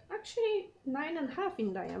diameter. Actually, 9.5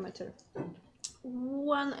 in diameter.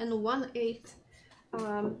 1 1/8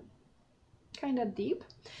 kind of deep.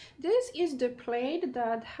 This is the plate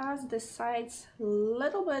that has the sides a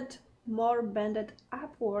little bit more bended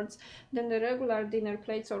upwards than the regular dinner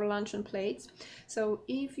plates or luncheon plates. So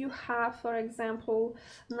if you have, for example,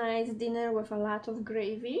 nice dinner with a lot of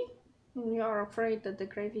gravy and you are afraid that the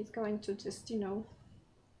gravy is going to just, you know,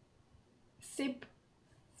 sip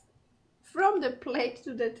from the plate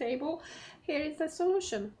to the table, here is the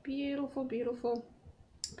solution. Beautiful, beautiful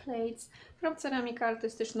plates from Ceramika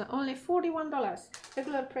Artystyczna, only $41.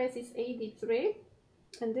 Regular price is $83.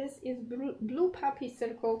 And this is Blue Puppy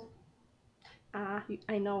Circle.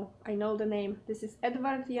 I know the name. This is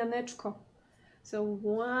Edward Janeczko. So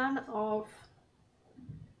one of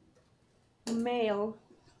male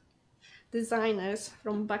designers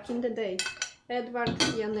from back in the day. Edward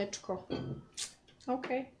Janeczko.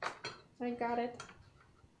 Okay, I got it.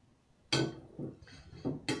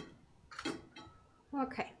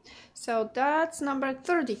 Okay, so that's number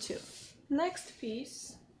 32. Next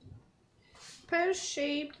piece,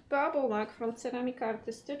 pear-shaped bubble mug from Ceramika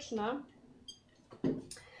Artystyczna.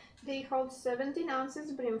 They hold 17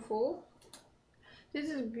 ounces brimful. This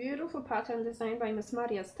is a beautiful pattern designed by Miss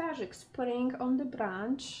Maria Starzyk, Spring on the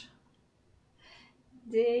Branch.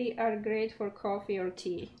 They are great for coffee or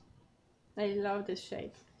tea. I love this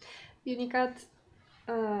shape. Unicat,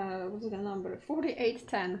 what's the number?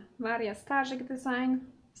 4810. Maria Starzyk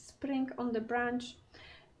design, Spring on the Branch.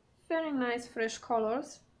 Very nice fresh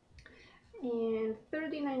colors. And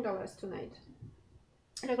 $39 tonight.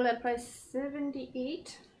 Regular price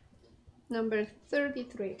 $78. Number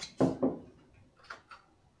 33.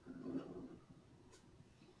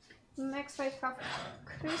 Next I have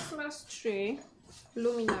Christmas tree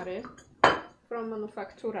luminary from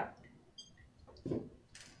Manufaktura.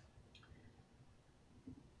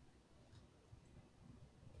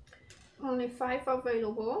 Only 5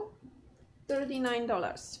 available,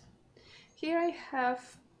 $39. Here I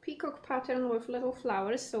have peacock pattern with little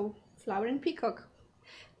flowers, so flower and peacock.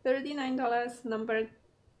 $39, number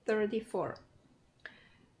 34.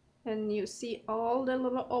 And you see all the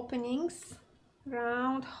little openings,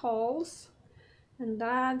 round holes, and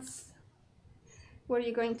that's where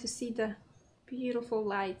you're going to see the beautiful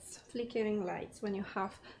lights, flickering lights, when you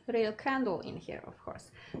have real candle in here, of course.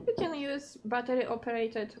 You can use battery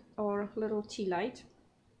operated or little tea light.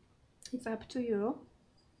 It's up to you,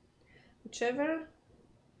 whichever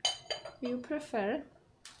you prefer.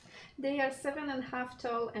 They are 7.5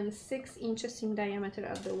 tall and 6 inches in diameter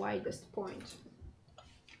at the widest point.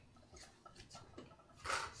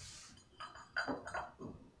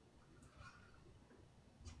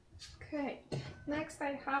 Okay, next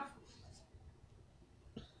I have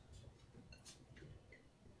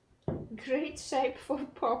great shape for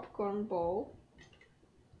popcorn bowl.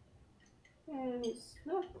 And it's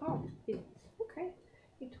not, oh, okay,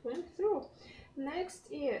 it went through. Next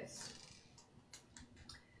is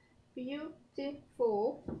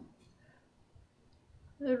beautiful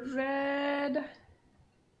red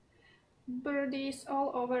birdies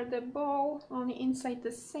all over the bowl, only inside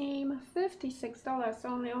the same, $56,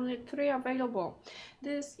 only 3 available.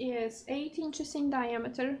 This is 8 inches in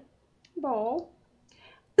diameter bowl.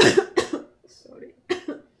 Sorry.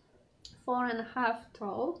 4.5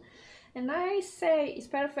 tall, and I say it's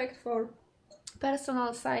perfect for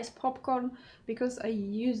personal size popcorn because I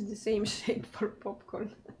use the same shape for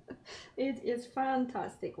popcorn. It is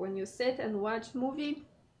fantastic when you sit and watch movie.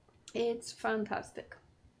 It's fantastic.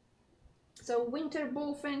 So winter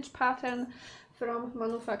bullfinch pattern from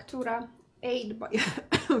Manufaktura, 8 by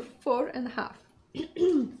 4.5.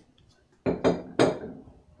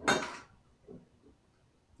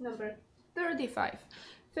 Number 35,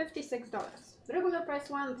 $56. Regular price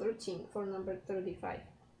 $113 for number 35.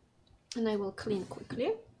 And I will clean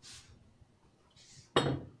quickly.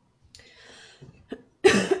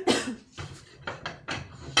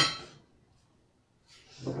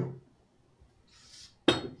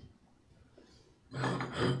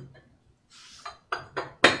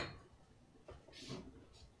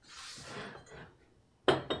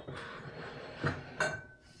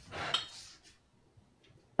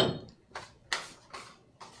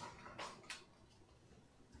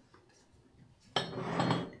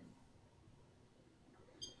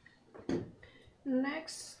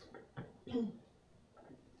 Next,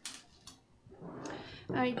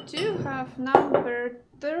 I do have number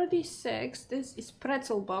 36. This is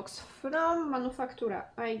pretzel box from Manufaktura.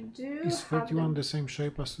 I do Is have 31 the same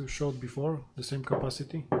shape as you showed before? The same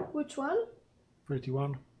capacity? Which one?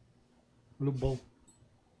 31. Loop ball.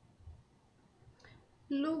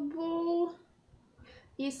 Loop ball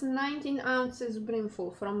is 19 ounces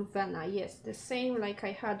brimful from Vena. Yes, the same like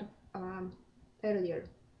I had earlier.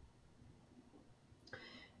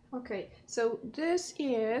 Okay, so this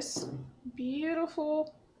is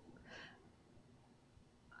beautiful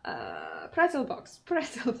pretzel box.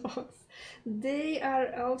 They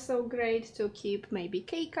are also great to keep maybe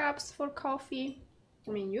K-cups for coffee.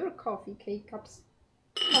 I mean your coffee K-cups,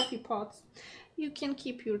 coffee pots. You can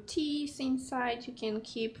keep your teas inside. You can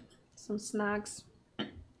keep some snacks,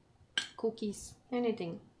 cookies,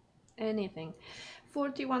 anything.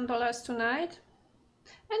 $41 tonight.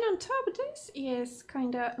 And on top, this is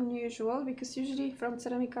kind of unusual because usually from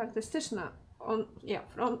Ceramika Artystyczna, from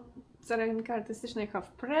Ceramika Artystyczna you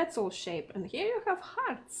have pretzel shape, and here you have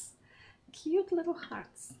hearts, cute little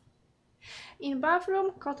hearts. In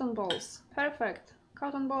bathroom, cotton balls, perfect.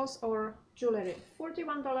 Cotton balls or jewelry,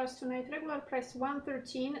 $41 tonight. Regular price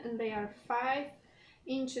 $113, and they are 5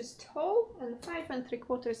 inches tall and 5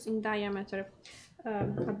 3/4 in diameter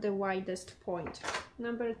at the widest point.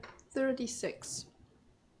 Number 36.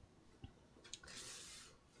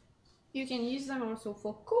 You can use them also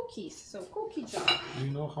for cookies, so cookie jar. Do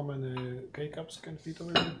you know how many K-cups can fit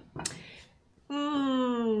over there?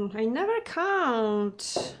 I never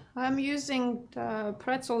count. I'm using the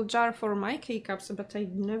pretzel jar for my K-cups, but I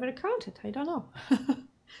never counted. I don't know.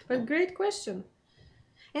 But great question.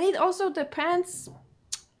 And it also depends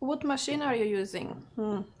what machine are you using.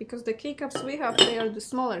 Because the K-cups we have, they are the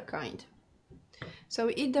smaller kind. So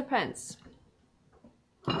it depends.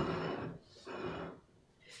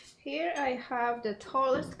 Here I have the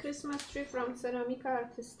tallest Christmas tree from Ceramika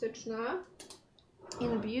Artystyczna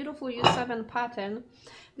in beautiful U7 pattern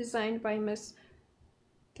designed by Miss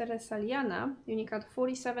Teresaliana, Unicode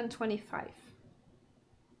 4725.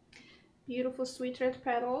 Beautiful sweet red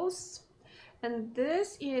petals. And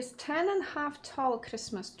this is 10.5 tall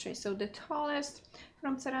Christmas tree, so the tallest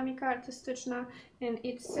from Ceramika Artystyczna, and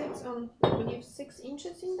it sits on, I believe, 6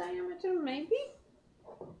 inches in diameter, maybe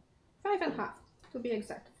 5.5. To be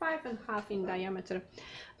exact, 5.5 in diameter,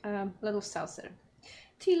 little saucer.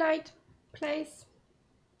 Tea light place.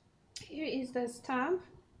 Here is the stamp,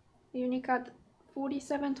 Unicode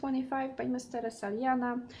 4725 by Mr.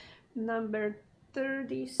 Saliana, number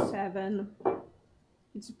 37.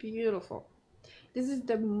 It's beautiful. This is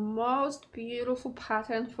the most beautiful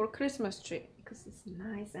pattern for Christmas tree because it's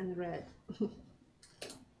nice and red.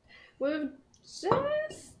 With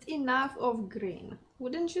just enough of green,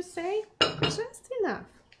 wouldn't you say? Just enough.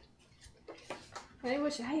 I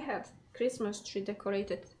wish I had Christmas tree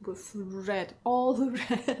decorated with red, all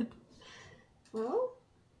red. Well,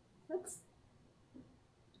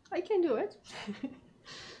 I can do it.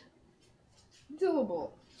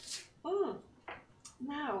 Doable.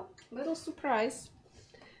 Now, little surprise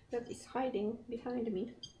that is hiding behind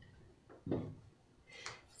me.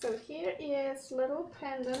 So here is little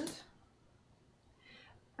pendant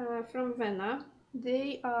from Vena.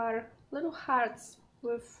 They are little hearts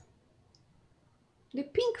with the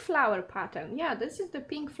pink flower pattern. Yeah, this is the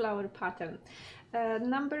pink flower pattern.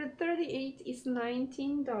 Number 38 is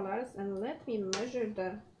 $19, and let me measure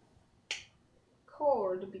the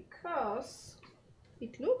cord because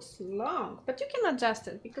it looks long, but you can adjust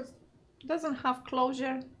it because it doesn't have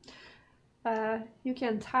closure. You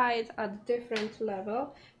can tie it at different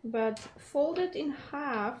level, but folded in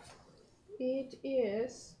half it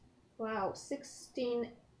is Wow, 16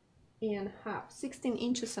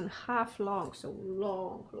 inches and half long, so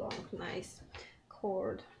long, nice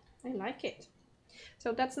cord. I like it.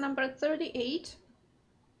 So that's number 38.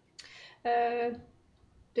 There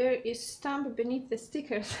is stamp beneath the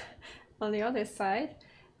stickers on the other side,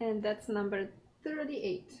 and that's number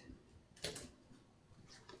 38.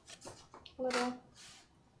 Little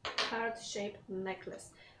heart-shaped necklace.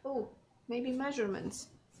 Oh, maybe measurements.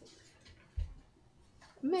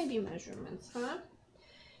 Maybe measurements, huh?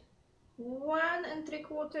 1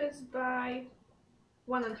 3/4 by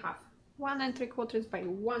 1.5. 1 3/4 by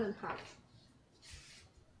 1.5.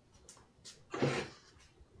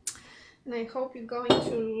 And I hope you're going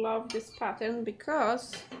to love this pattern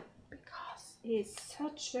because it's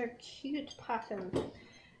such a cute pattern.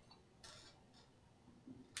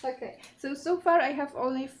 Okay, so far I have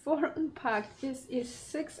only 4 unpacked. This is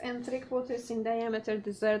 6 3/4 in diameter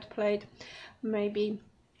dessert plate, maybe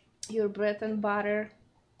your bread and butter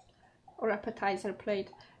or appetizer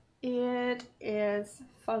plate. It is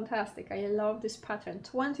fantastic. I love this pattern.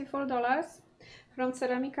 $24 from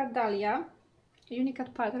Ceramica Dahlia.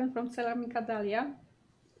 Unique pattern from Ceramica Dahlia.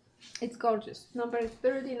 It's gorgeous. Number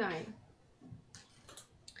 39.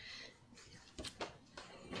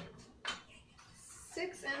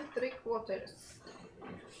 Six and 3/4.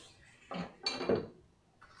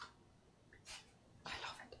 I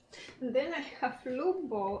love it. And then I have loop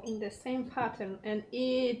ball in the same pattern, and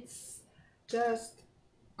it's just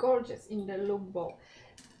gorgeous in the loop ball.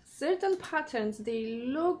 Certain patterns, they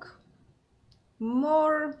look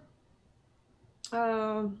more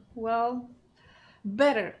well,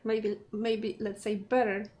 better, maybe let's say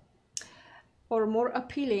better or more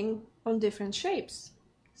appealing on different shapes.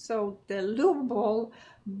 So the loop ball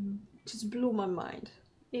just blew my mind.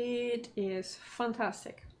 It is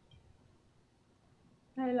fantastic.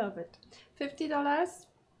 I love it. $50.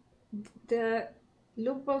 The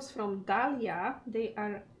loop balls from Dahlia, they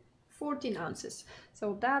are 14 ounces.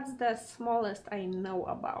 So that's the smallest I know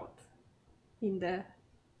about in the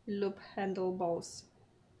loop handle balls.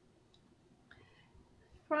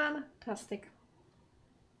 Fantastic.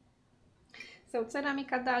 So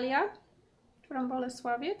Ceramica Dahlia from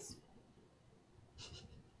Bolesławiec.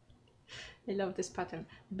 I love this pattern.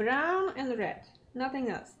 Brown and red, nothing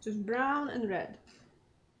else, just brown and red.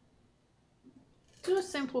 2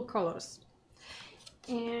 simple colors.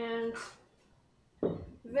 And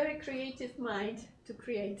very creative mind to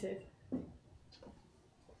create it.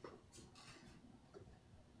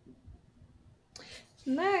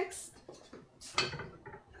 Next,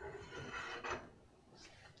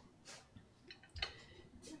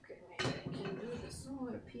 okay, maybe I can do the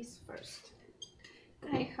smaller piece first.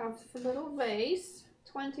 I have a little vase,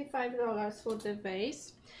 $25 for the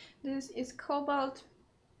vase. This is cobalt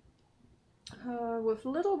with a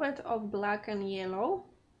little bit of black and yellow.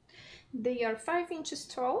 They are 5 inches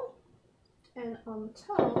tall, and on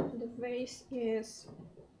top the vase is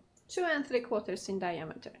 2 3/4 in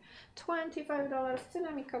diameter. $25.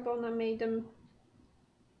 Ceramica Bona made them.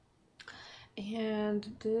 And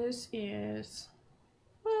this is,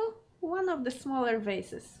 well, one of the smaller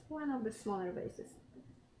vases.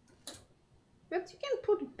 But you can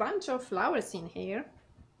put a bunch of flowers in here.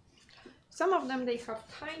 Some of them, they have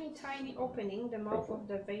tiny opening. The mouth of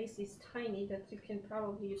the vase is tiny, that you can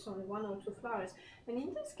probably use only 1 or 2 flowers. And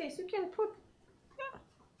in this case, you can put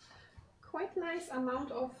quite nice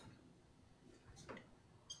amount of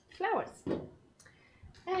flowers.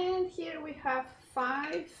 And here we have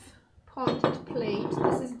 5 pointed plates.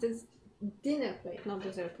 This is this dinner plate, not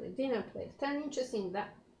dessert plate, dinner plate. 10 inches in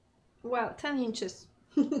that. Well, 10 inches.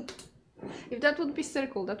 If that would be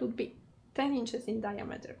circle, that would be 10 inches in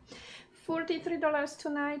diameter. $43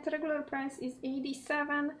 tonight. Regular price is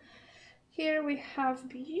 $87. Here we have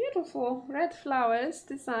beautiful red flowers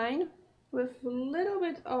design with a little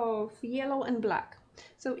bit of yellow and black.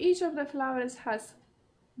 So each of the flowers has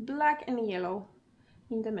black and yellow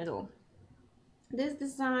in the middle. This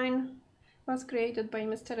design was created by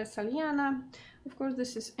Mr. Saliana. Of course,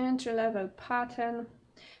 this is entry-level pattern,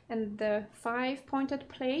 and the 5 pointed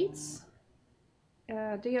plates,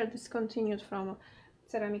 they are discontinued from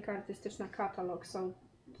Ceramika Artystyczna catalog, so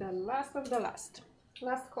the last of the last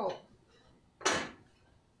call.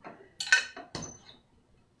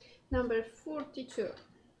 Number 42.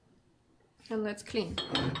 And let's clean.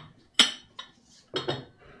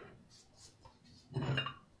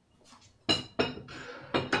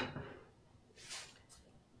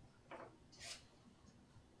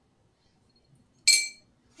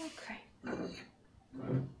 Okay.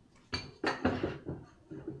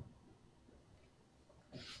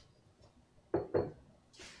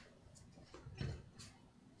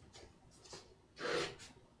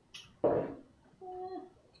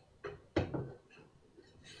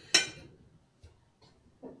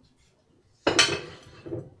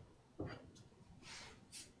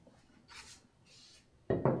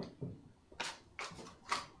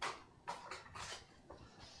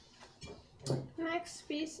 next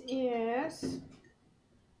piece is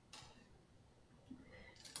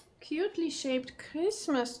cutely shaped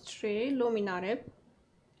Christmas tree luminary.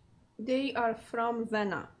 They are from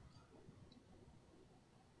Vena.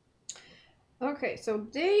 Okay, so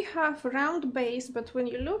they have round base, but when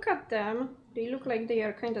you look at them, they look like they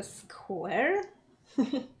are kind of square.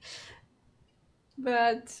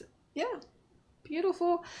 But yeah,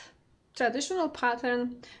 beautiful traditional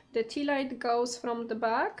pattern. The tea light goes from the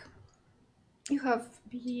back. You have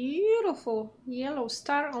beautiful yellow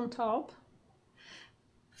star on top.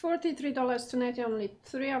 $43 tonight, only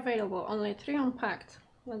 3 available, only 3 unpacked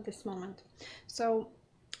at this moment. So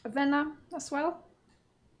Vena as well.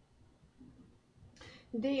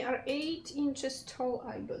 They are 8 inches tall,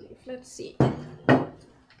 I believe. Let's see.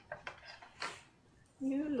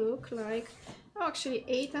 You look like, oh, actually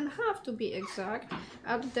 8.5 to be exact.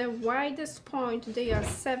 At the widest point they are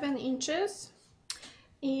 7 inches.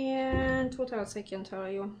 And what else I can tell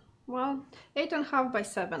you? Well, 8.5 by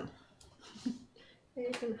 7.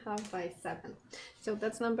 8.5 by 7. So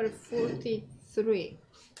that's number 43.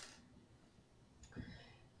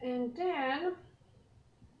 And then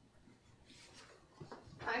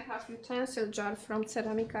I have utensil jar from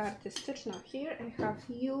Ceramika Artystyczna. Here I have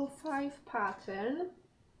U5 pattern.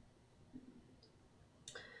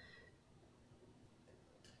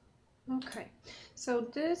 Okay, so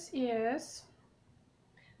this is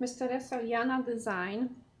Mr. Saliana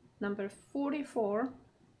design number 44.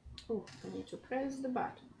 Oh, I need to press the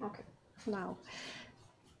button. Okay, now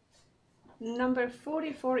number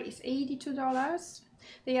 44 is $82.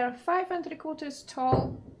 They are 5.75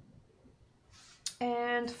 tall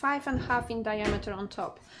and 5.5 in diameter on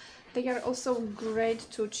top. They are also great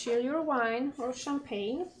to chill your wine or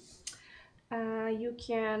champagne. You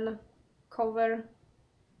can cover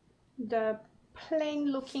the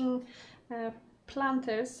plain looking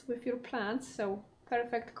planters with your plants, so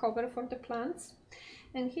perfect cover for the plants.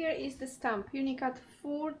 And here is the stamp, Unicat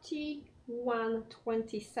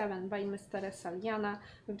 4127 by Mr. Saliana,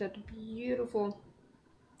 with that beautiful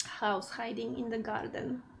house hiding in the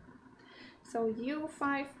garden. So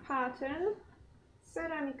U5 pattern,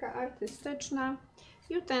 Ceramika Artystyczna,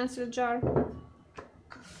 utensil jar.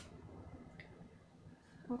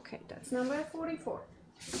 Okay, that's number 44.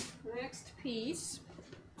 Next piece.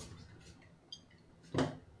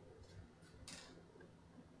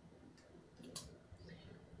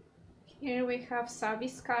 Here we have Savvy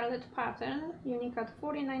Scarlet pattern, Unicat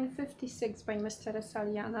 4956 by Mr.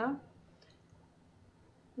 Saliana.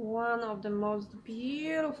 One of the most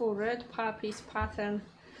beautiful red poppies pattern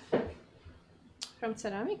from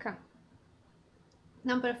Ceramika.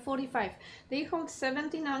 Number 45. They hold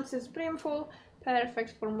 17 ounces brimful,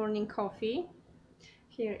 perfect for morning coffee.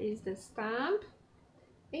 Here is the stamp.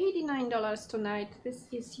 $89 tonight. This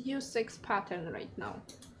is U6 pattern right now.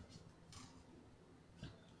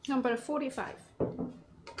 Number 45.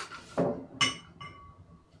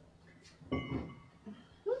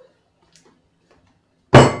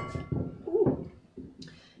 Ooh.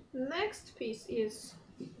 Next piece is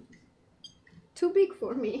too big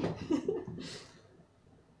for me.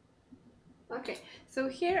 Okay, so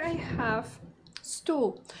here I have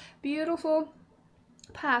stool. Beautiful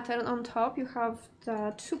pattern on top. You have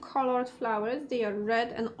the 2 colored flowers. They are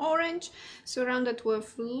red and orange, surrounded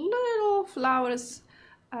with little flowers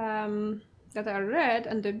that are red,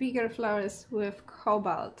 and the bigger flowers with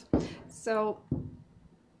cobalt. So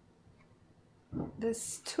the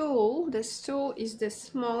stool is the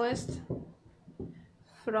smallest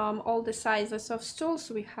from all the sizes of stools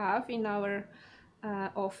we have in our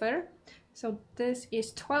offer. So this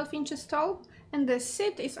is 12 inches tall, and the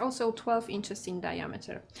seat is also 12 inches in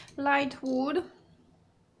diameter. Light wood,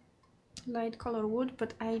 light color wood,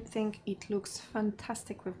 but I think it looks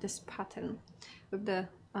fantastic with this pattern, with the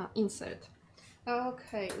insert.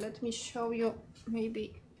 Okay, let me show you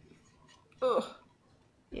maybe. Oh,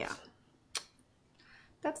 yeah,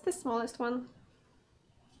 that's the smallest one.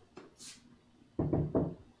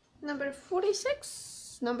 Number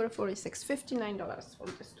 46, $59 for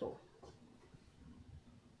this tool.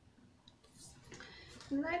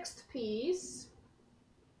 Next piece.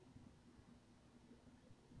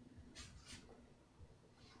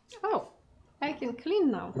 Oh, I can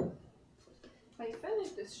clean now. I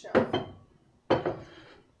finished this shelf.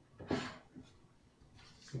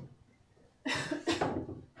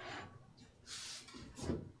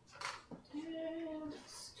 And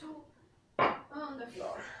stool on the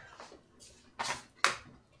floor.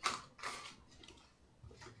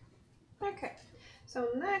 Okay, so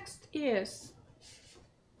next is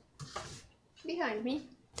behind me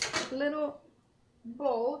a little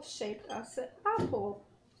bowl shaped as an apple.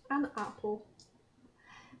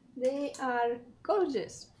 They are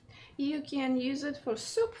gorgeous. You can use it for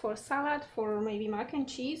soup, for salad, for maybe mac and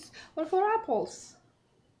cheese, or for apples.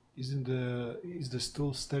 Is the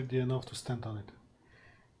stool sturdy enough to stand on it?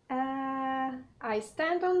 I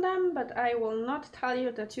stand on them, but I will not tell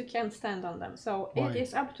you that you can stand on them. So Why? it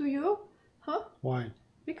is up to you. Huh? Why?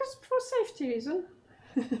 Because for safety reason.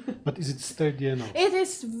 But is it sturdy enough? It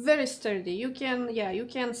is very sturdy. You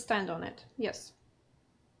can stand on it. Yes.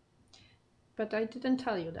 But I didn't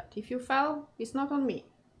tell you that. If you fell, it's not on me.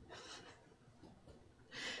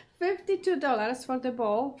 $52 for the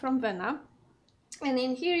bowl from Vena. And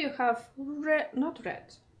in here you have not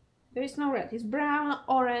red. There is no red. It's brown,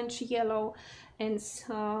 orange, yellow, and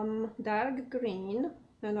some dark green.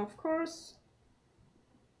 And of course,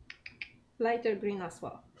 lighter green as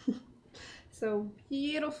well. So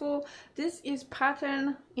beautiful. This is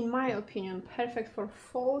pattern, in my opinion, perfect for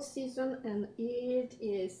fall season, and it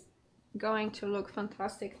is going to look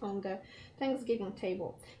fantastic on the Thanksgiving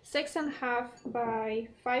table. 6.5 by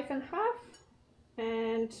 5.5,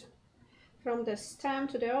 and from the stem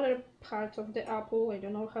to the other part of the apple, I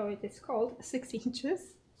don't know how it is called, 6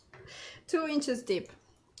 inches, 2 inches deep,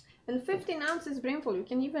 and 15 ounces brimful. You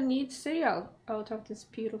can even eat cereal out of this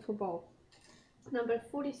beautiful bowl. Number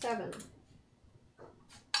 47.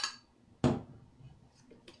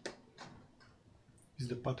 Is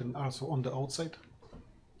the pattern also on the outside?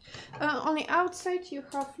 On the outside you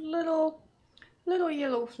have little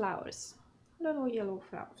yellow flowers.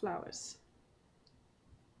 Flowers.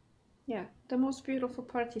 Yeah, the most beautiful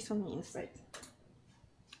part is on the inside.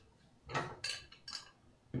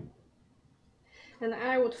 And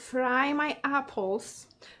I would fry my apples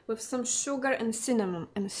with some sugar and cinnamon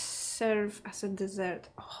and serve as a dessert.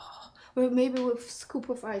 Oh, or maybe with a scoop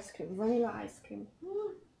of ice cream, vanilla ice cream.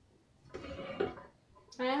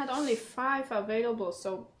 I had only 5 available,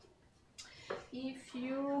 so if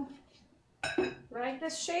you like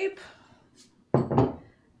this shape, I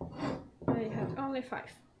had only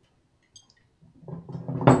 5.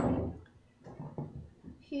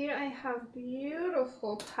 Here I have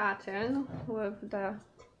beautiful pattern with the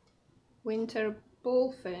winter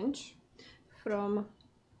bullfinch from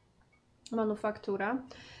Manufaktura.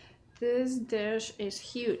 This dish is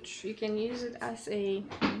huge. You can use it as a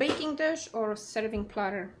baking dish or serving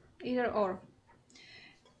platter, either or.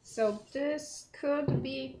 So this could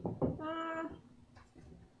be,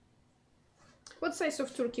 what size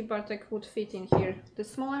of turkey Bartek would fit in here? The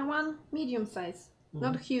smaller one? Medium size.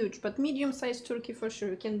 Not huge, but medium sized turkey for sure.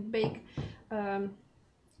 You can bake,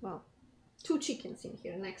 well, 2 chickens in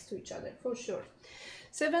here next to each other for sure.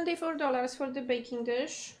 $74 for the baking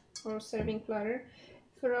dish or serving platter.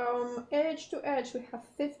 From edge to edge we have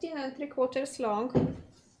 15 3/4 long,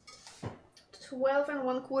 12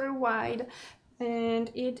 1/4 wide,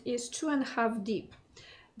 and it is 2.5 deep.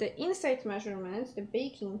 The inside measurements, the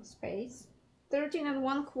baking space, 13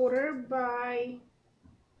 1/4 by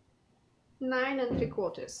 9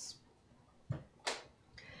 3/4.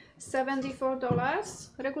 $74,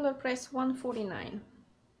 regular price $149.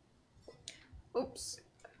 Oops,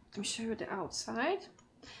 let me show you the outside.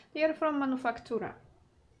 They are from Manufaktura.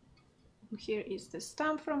 Here is the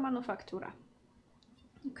stamp from Manufaktura.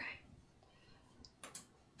 Okay,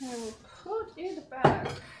 I will put it back.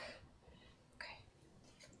 Okay,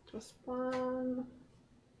 it was one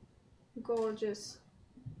gorgeous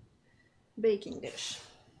baking dish.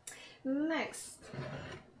 Next,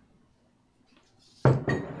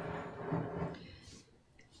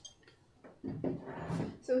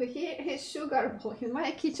 so here is sugar bowl. In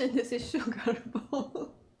my kitchen this is sugar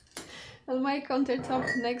bowl. On my countertop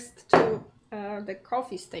next to the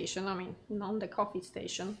coffee station, I mean not the coffee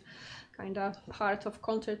station, kind of part of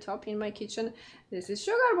countertop in my kitchen, this is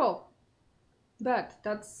sugar bowl. But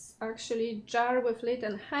that's actually jar with lid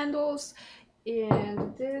and handles,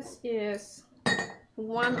 and this is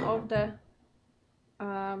one of the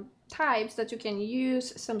types that you can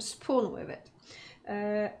use some spoon with it.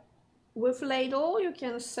 With ladle you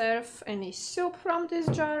can serve any soup from this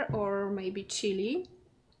jar or maybe chili.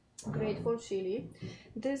 Great for chili.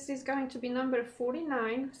 This is going to be number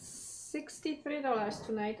 49, $63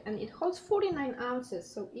 tonight, and it holds 49 ounces,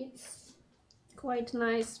 so it's quite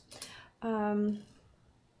nice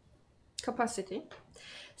capacity.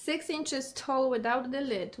 6 inches tall without the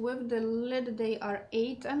lid. With the lid they are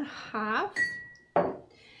 8.5.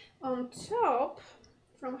 On top,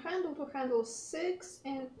 from handle to handle, 6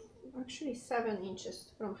 and actually 7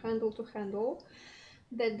 inches from handle to handle.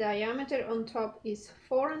 The diameter on top is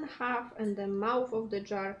 4.5 and the mouth of the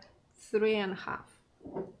jar 3.5.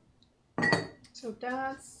 So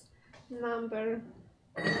that's number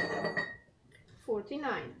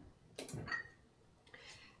 49.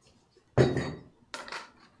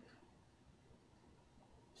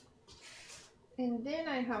 And then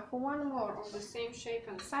I have one more of the same shape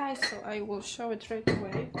and size, so I will show it right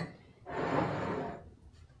away.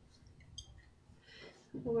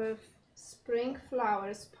 With spring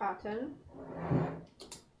flowers pattern.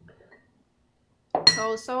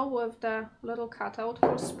 Also with the little cutout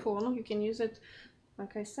for spoon. You can use it,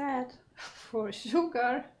 like I said, for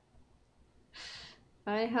sugar.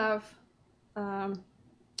 I have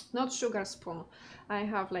not sugar spoon, I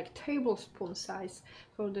have like tablespoon size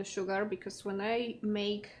for the sugar, because when I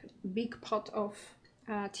make big pot of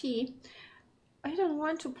tea, I don't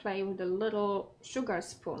want to play with a little sugar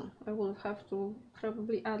spoon. I will have to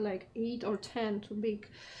probably add like 8 or 10 to big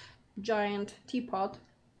giant teapot.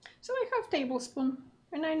 So I have tablespoon,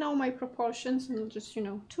 and I know my proportions, and just, you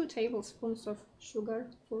know, 2 tablespoons of sugar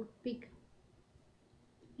for big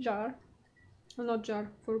jar, or not jar,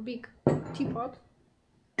 for big teapot,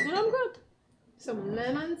 and I'm good. Some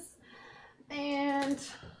lemons, and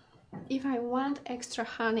if I want extra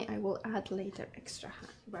honey, I will add later extra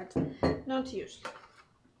honey, but not usually.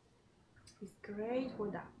 It's great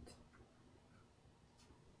with that.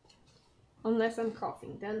 Unless I'm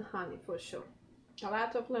coughing, then honey for sure. A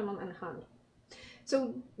lot of lemon and honey.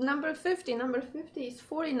 So number 50 is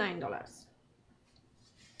 $49.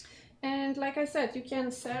 And like I said, you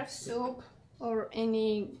can serve soup or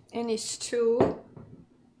any stew.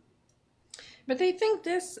 But I think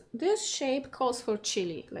this shape calls for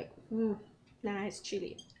chili, like nice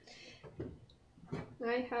chili.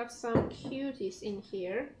 I have some cuties in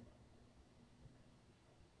here.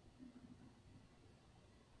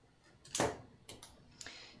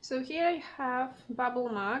 So here I have bubble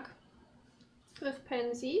mug with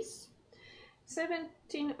pansies,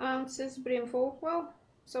 17 ounces brimful, well,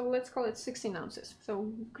 so let's call it 16 ounces.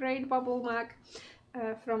 So great bubble mug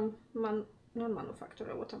from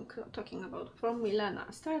non-manufacturer, what I'm talking about, from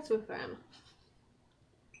Milena, starts with M.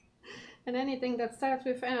 And anything that starts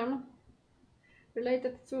with M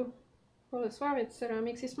related to Bolesławiec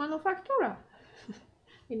ceramics is manufactura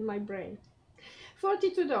in my brain.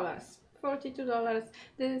 $42.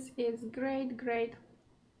 This is great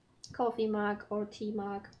coffee mug or tea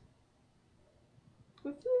mug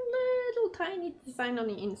with little tiny design on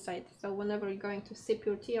the inside. So whenever you're going to sip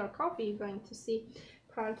your tea or coffee, you're going to see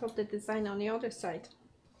part of the design on the other side.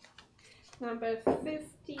 Number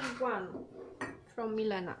 51 from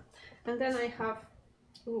Milena. And then I have,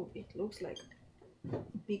 oh, it looks like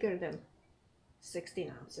bigger than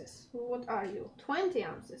 16 ounces. What are you? 20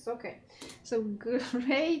 ounces. Okay. So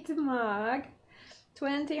great mug.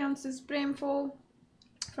 20 ounces brimful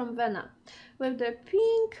from Vena with the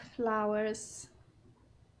pink flowers.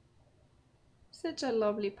 Such a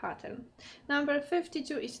lovely pattern. Number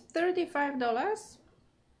 52 is $35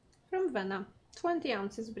 from Vena. 20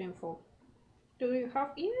 ounces brimful. Do you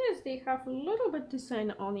have? Yes, they have a little bit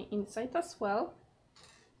design on the inside as well.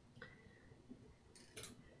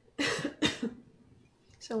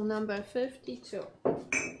 So number 52.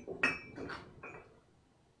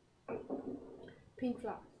 Pink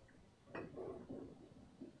flower.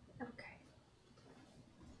 Okay.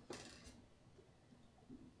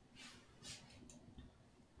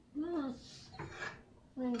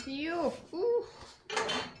 And you. Ooh.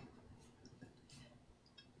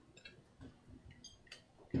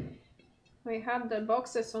 We had the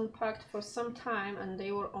boxes unpacked for some time and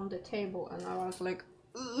they were on the table, and I was like,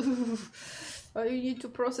 oh, you need to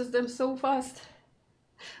process them so fast.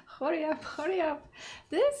 Hurry up, hurry up.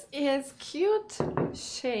 This is cute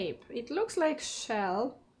shape. It looks like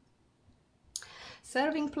shell.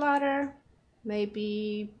 Serving platter,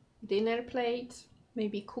 maybe dinner plate,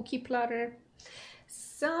 maybe cookie platter.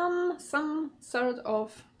 Some sort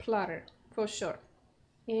of platter for sure.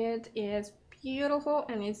 It is beautiful,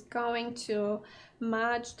 and it's going to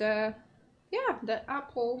match the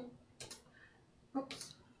apple,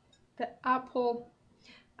 oops, the apple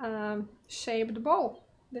shaped bowl.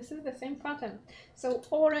 This is the same pattern. So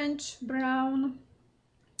orange, brown,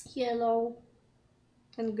 yellow,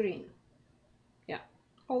 and green. Yeah,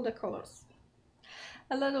 all the colors.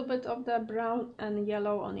 A little bit of the brown and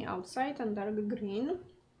yellow on the outside and dark green.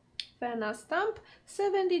 Vena stamp,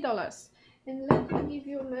 $70. And let me give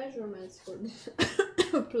you measurements for this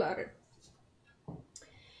platter.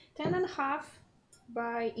 10.5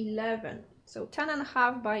 by 11. So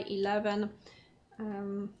 10.5 by 11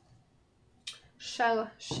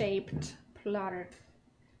 shell-shaped platter.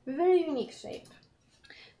 Very unique shape.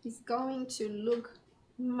 It's going to look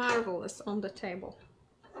marvelous on the table.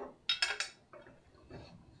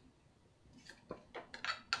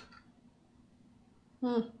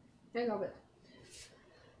 I love it.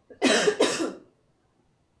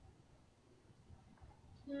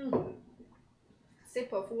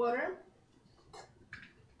 Sip of water.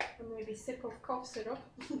 maybe sip of cough syrup.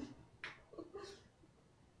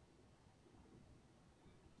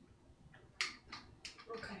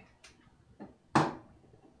 Okay.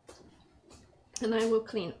 And I will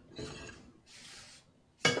clean.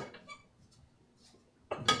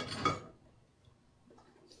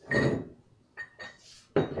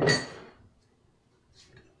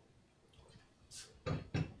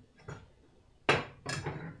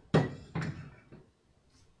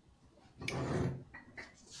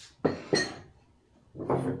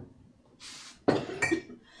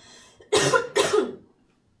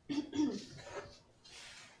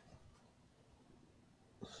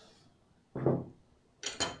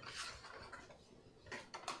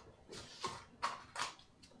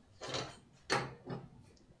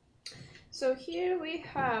 So here we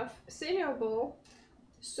have cereal bowl,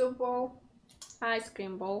 soup bowl, ice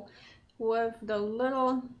cream bowl with the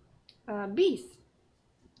little bees,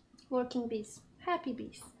 working bees, happy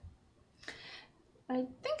bees. I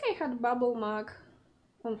think I had bubble mug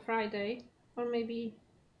on Friday, or maybe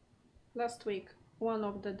last week, one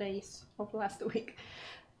of the days of last week.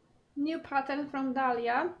 New pattern from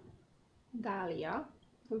Dahlia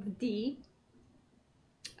with D.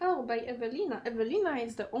 Oh, by Evelina. Evelina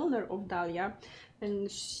is the owner of Dahlia, and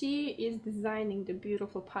she is designing the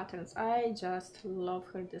beautiful patterns. I just love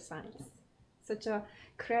her designs. Such a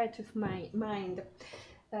creative mind.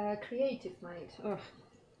 Creative mind. Oh,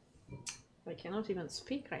 I cannot even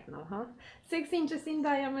speak right now, huh? 6 inches in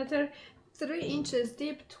diameter, 3 inches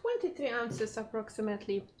deep, 23 ounces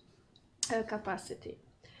approximately capacity.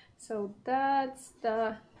 So that's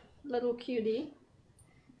the little cutie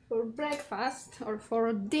for breakfast or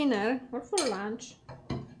for dinner or for lunch,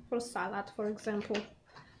 for salad, for example.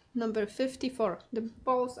 Number 54. The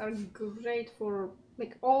bowls are great for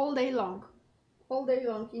like all day long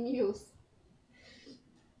in use.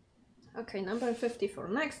 Okay, number 54.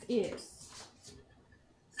 Next is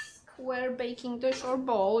square baking dish or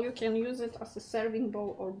bowl. You can use it as a serving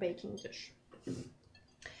bowl or baking dish.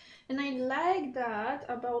 And I like that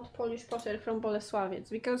about Polish pottery from Bolesławiec,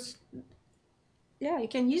 because yeah, you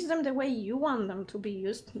can use them the way you want them to be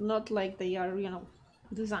used, not like they are, you know,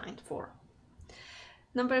 designed for.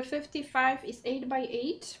 Number 55 is 8 by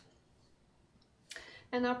 8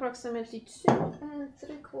 and approximately 2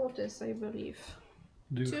 3/4, I believe.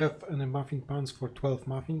 Do you have any muffin pans for 12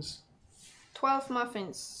 muffins? 12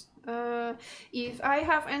 muffins. If I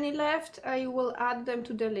have any left, I will add them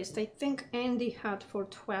to the list. I think Andy had for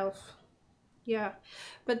 12. Yeah,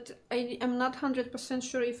 but I am not 100%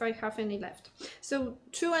 sure if I have any left. So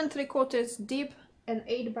 2 3/4 deep and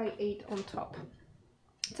 8 by 8 on top.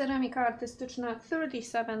 Ceramika artystyczna,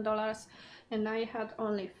 $37, and I had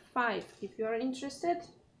only 5. If you are interested,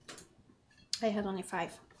 I had only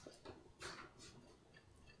 5.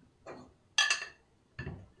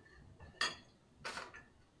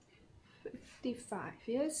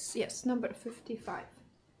 Yes, number 55.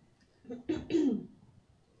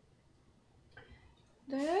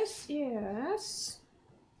 This, yes.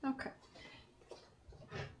 Okay.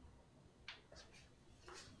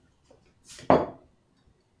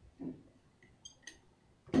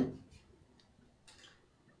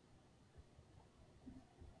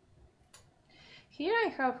 Here I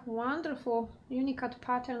have wonderful unicut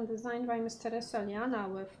pattern designed by Mr. Esaliana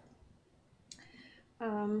with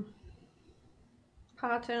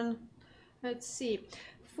pattern, let's see,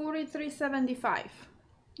 4375.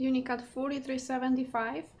 Unicut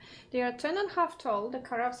 4375. They are 10.5 tall. The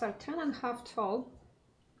carafes are 10.5 tall.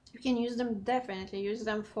 You can use them, definitely use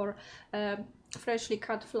them for freshly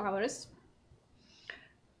cut flowers.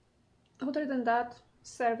 Other than that,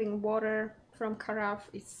 serving water from carafe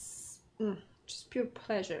is just pure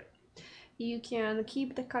pleasure. You can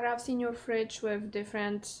keep the carafes in your fridge with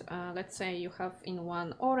different, let's say you have in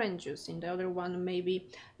one orange juice, in the other one maybe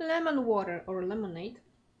lemon water or lemonade,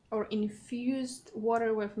 or infused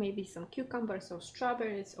water with maybe some cucumbers or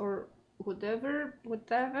strawberries or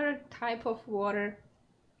whatever type of water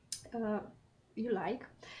you like.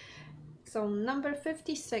 So number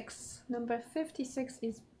 56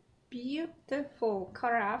 is beautiful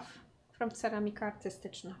carafe from Ceramika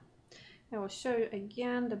Artystyczna. I will show you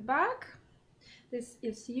again the back. This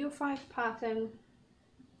is U5 pattern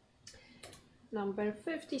number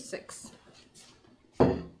 56.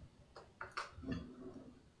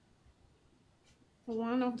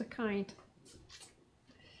 One of the kind.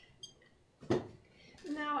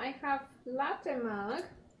 Now I have latte mug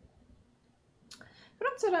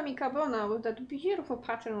from Ceramika Bona with that beautiful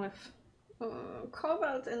pattern with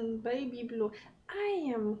cobalt and baby blue.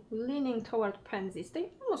 I am leaning toward pansies.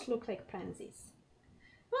 They almost look like pansies.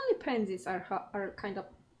 Only pansies are kind of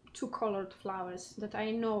two colored flowers that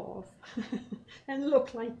I know of and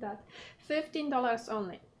look like that. $15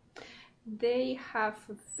 only. They have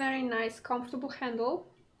a very nice comfortable handle.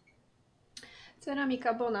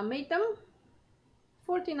 Ceramica Bona made them.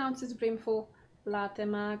 14 ounces brimful, latte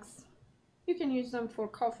max. You can use them for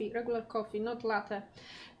coffee, regular coffee, not latte,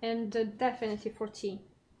 and definitely for tea.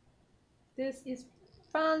 This is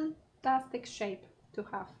fantastic shape to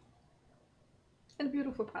have and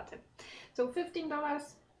beautiful pattern. So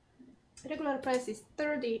 $15, regular price is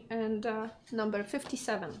 $30 and number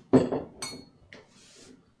 57.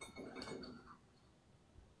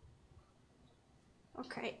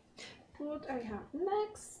 Okay, what I have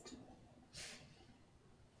next?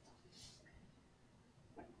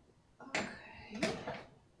 Okay.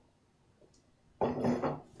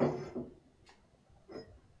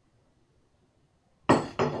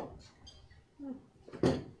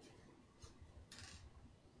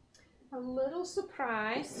 A little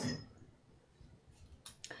surprise.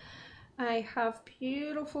 I have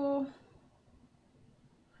beautiful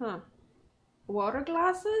water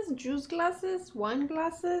glasses, juice glasses, wine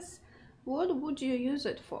glasses. What would you use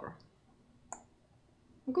it for?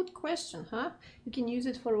 Good question, huh? You can use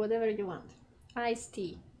it for whatever you want. Iced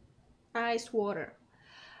tea, iced water,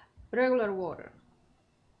 regular water,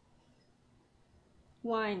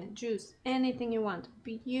 wine, juice, anything you want.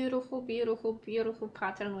 Beautiful, beautiful, beautiful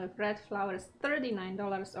pattern with red flowers.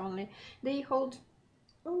 $39 only. They hold,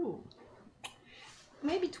 oh,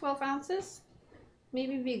 maybe 12 ounces,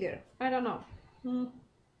 maybe bigger. I don't know.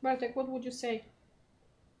 Bartek, what would you say?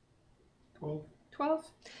 12.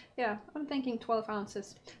 12? Yeah, I'm thinking 12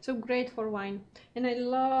 ounces. So great for wine. And I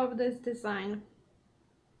love this design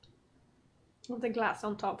of the glass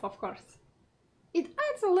on top, of course. It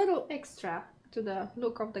adds a little extra to the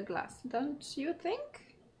look of the glass, don't you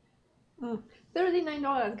think?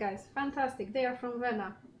 $39, guys. Fantastic. They are from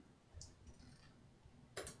Vena.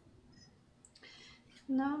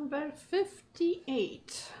 Number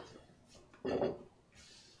 58.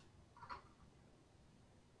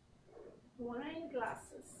 Wine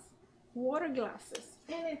glasses, water glasses,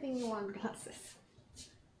 anything you want glasses.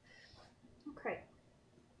 Okay,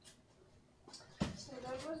 so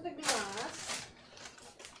that was the glass.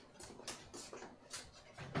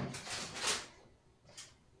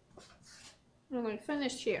 And we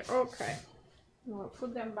finished here. Okay, we'll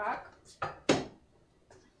put them back.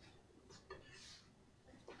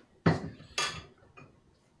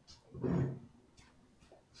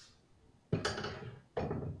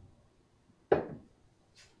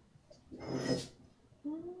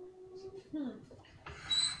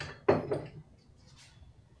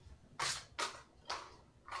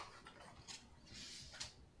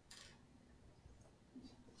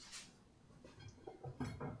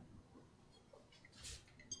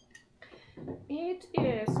 It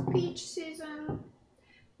is peach season,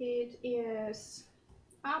 it is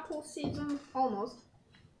apple season, almost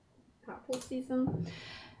apple season,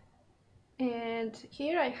 and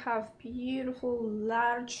here I have beautiful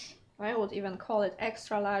large, I would even call it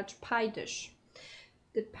extra large pie dish.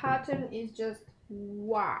 The pattern is just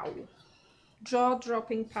wow,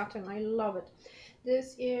 jaw-dropping pattern. I love it.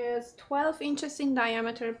 This is 12 inches in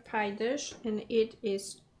diameter pie dish, and it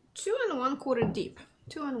is 2 1/4 deep.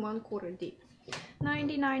 2 1/4 deep.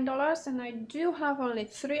 $99, and I do have only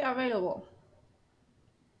 3 available.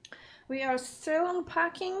 We are still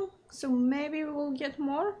unpacking, so maybe we will get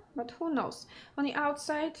more, but who knows. On the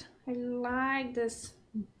outside, I like this.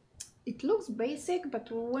 It looks basic,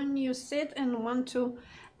 but when you sit and want to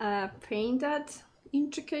paint that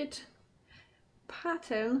intricate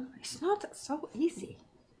pattern, it's not so easy.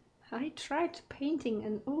 I tried painting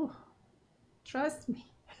and oh, trust me.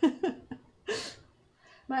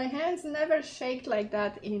 My hands never shake like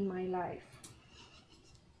that in my life.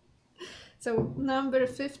 So number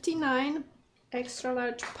 59, extra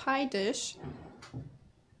large pie dish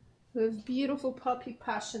with beautiful poppy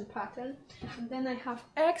passion pattern. And then I have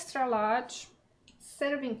extra large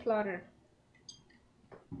serving platter.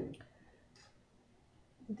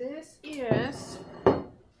 This is,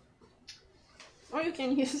 or you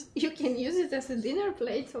can use it as a dinner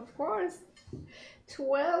plate, of course.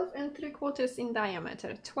 12 3/4 in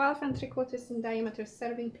diameter. 12 3/4 in diameter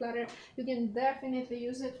serving platter. You can definitely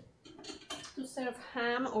use it to serve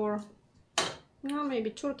ham or, no, maybe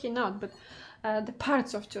turkey not, but the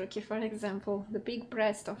parts of turkey, for example, the big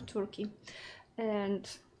breast of turkey,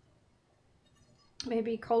 and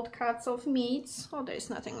maybe cold cuts of meats. Oh, there is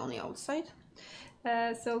nothing on the outside.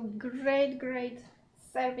 So great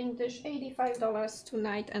serving dish. $85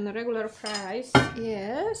 tonight, and the regular price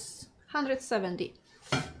is $170.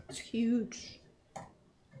 It's huge.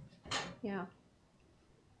 Yeah.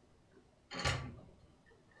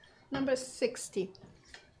 Number 60.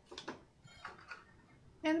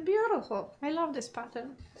 And beautiful. I love this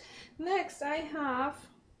pattern. Next I have,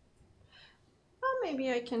 well,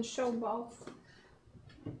 maybe I can show both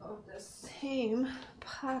of the same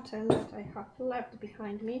pattern that I have left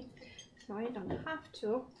behind me, so I don't have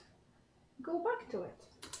to go back to it.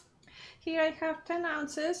 Here I have 10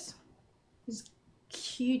 ounces. It's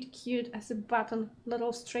cute as a button,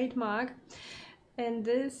 little straight mug, and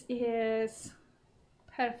this is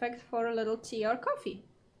perfect for a little tea or coffee.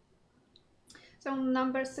 So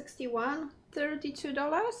number 61,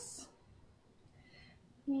 $32.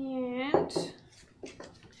 And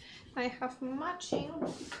I have matching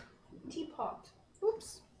teapot.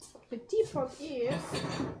 Oops, the teapot is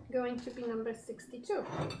going to be number 62.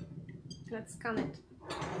 Let's scan it.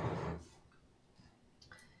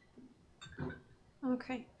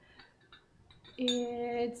 Okay,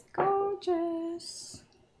 it's gorgeous.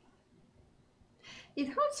 It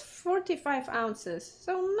holds 45 ounces,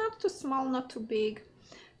 so not too small, not too big,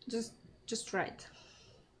 just right.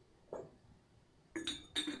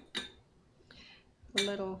 A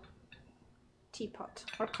little teapot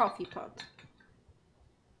or coffee pot.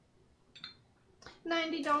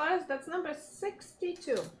 $90, that's number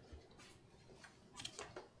 62.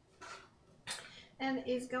 And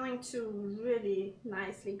it's going to really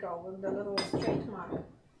nicely go with the little straight mug.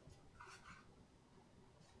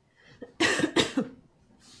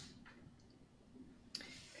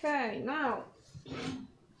 Okay, now.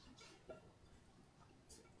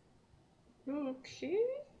 Okay.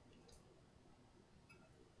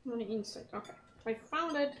 On the inside, okay. I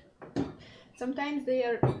found it. Sometimes they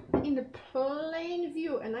are in the plain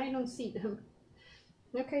view and I don't see them.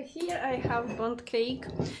 Okay, here I have bundt cake.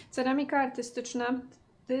 Ceramika artystyczna.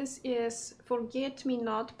 This is Forget Me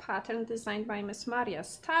Not pattern designed by Miss Maria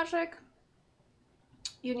Starzek.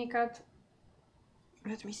 Unicat,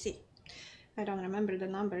 let me see. I don't remember the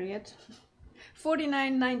number yet.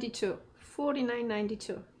 49.92.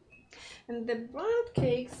 49.92. And the bundt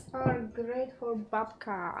cakes are great for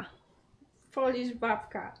babka. Polish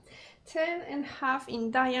babka. 10.5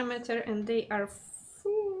 in diameter, and they are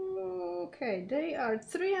okay, they are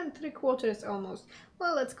 3 3/4 almost.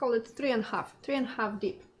 Well, let's call it 3.5. 3.5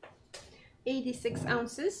 deep. 86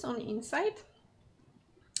 ounces on the inside.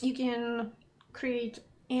 You can create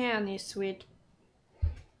any sweet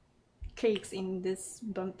cakes in this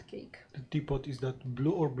bundt cake. The teapot, is that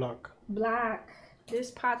blue or black? Black.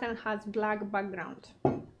 This pattern has black background.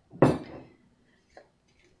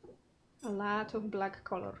 A lot of black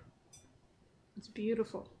color. It's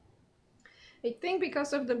beautiful. I think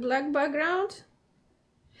because of the black background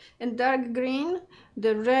and dark green,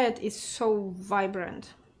 the red is so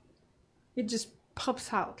vibrant. It just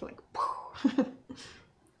pops out like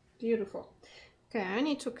beautiful. Okay, I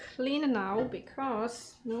need to clean now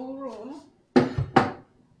because no room.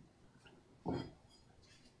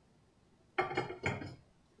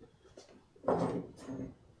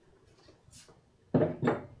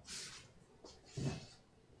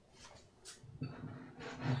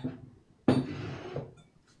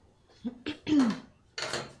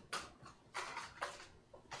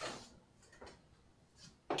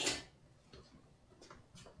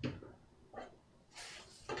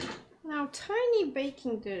 Now, tiny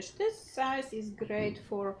baking dish. This size is great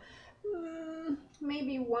for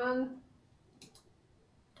maybe 1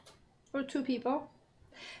 or 2 people.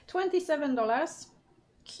 $27.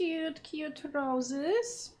 Cute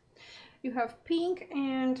roses. You have pink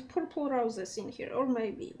and purple roses in here, or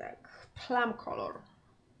maybe like plum color.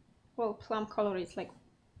 Well, plum color is like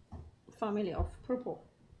family of purple,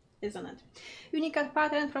 isn't it? Unique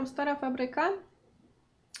pattern from Stara Fabryka.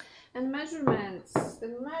 And measurements, the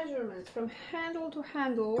measurements from handle to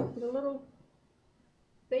handle, the little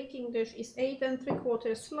baking dish is 8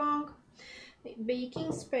 3/4 long. The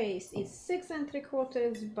baking space is 6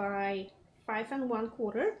 3/4 by 5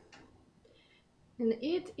 1/4. And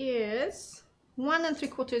it is 1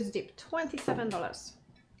 3/4 deep, $27.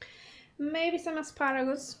 Maybe some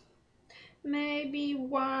asparagus, maybe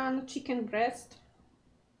 1 chicken breast,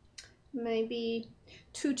 maybe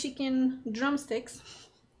 2 chicken drumsticks.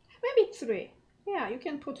 Maybe 3. Yeah, you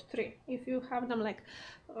can put 3 if you have them like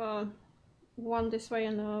one this way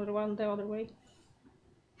and another one the other way.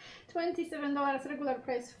 $27, regular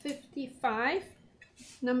price $55.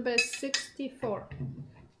 Number 64.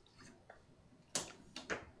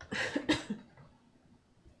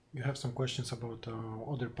 You have some questions about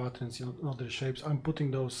other patterns, other shapes. I'm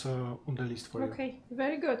putting those on the list for you. Okay,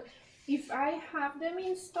 very good. If I have them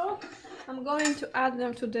in stock, I'm going to add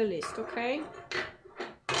them to the list, okay?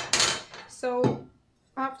 So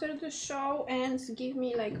after the show ends, give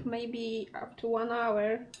me like maybe up to 1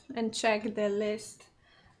 hour and check the list,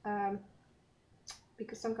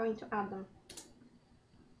 because I'm going to add them.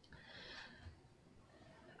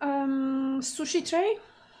 Sushi tray.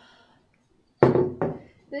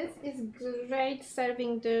 This is great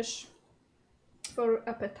serving dish for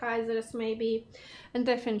appetizers maybe, and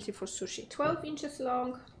definitely for sushi. 12 inches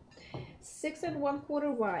long, 6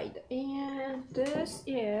 1/4 wide, and this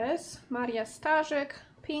is Maria Starzyk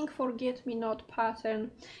pink forget-me-not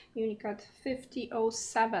pattern, Unicat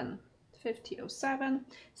 5007.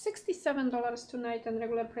 $67 tonight, and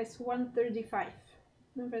regular price $135.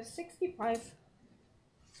 Number 65.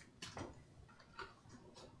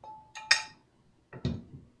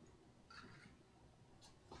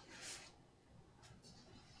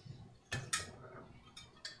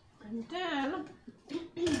 And then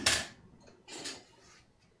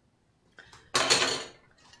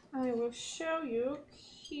I will show you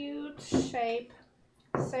cute shape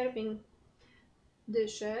serving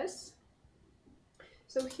dishes.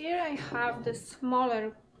 So here I have the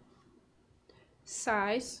smaller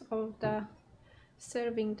size of the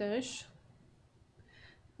serving dish.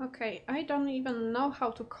 Okay, I don't even know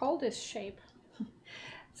how to call this shape.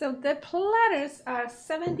 So the platters are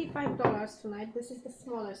 $75 tonight. This is the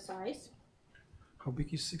smaller size. How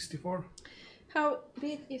big is 64? How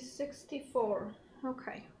big is 64?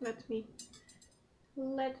 Okay, let me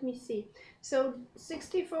see. So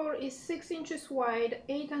 64 is 6 inches wide,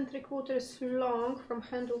 8 3/4 long from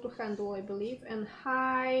handle to handle, I believe, and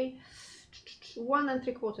high 1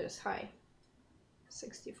 3/4 high.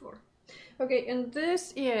 64. Okay, and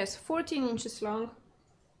this is 14 inches long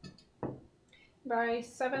by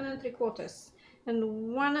 7 3/4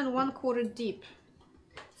 and 1 1/4 deep.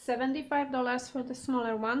 $75 for the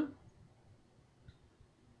smaller one.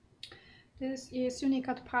 This is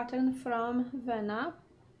Unicat pattern from Vena.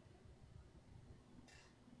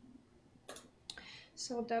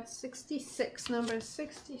 So that's 66, number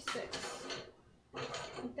 66.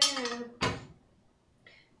 Then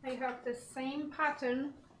I have the same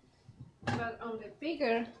pattern but on the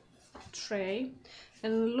bigger tray,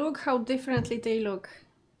 and look how differently they look.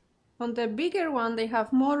 On the bigger one they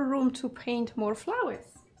have more room to paint more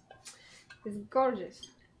flowers. It's gorgeous.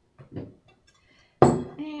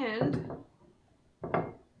 And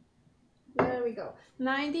there we go,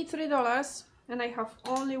 $93, and I have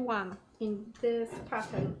only one in this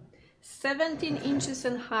pattern. 17 inches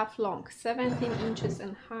and a half long, 17 inches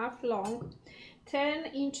and a half long, 10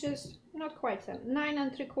 inches, not quite 10, 9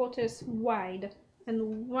 3/4 wide,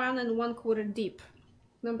 and 1 1/4 deep.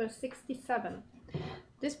 Number 67.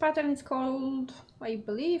 This pattern is called, I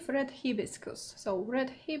believe, Red Hibiscus. So Red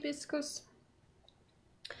Hibiscus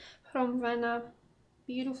from Vena.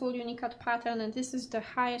 Beautiful Unicat pattern, and this is the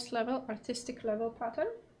highest level, artistic level pattern.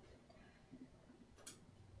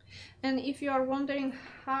 And if you are wondering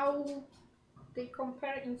how they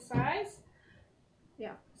compare in size,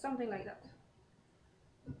 yeah, something like that.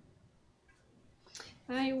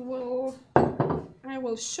 I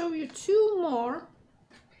will show you two more,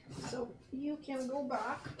 so you can go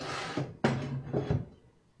back.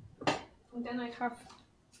 And then I have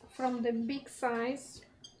from the big size,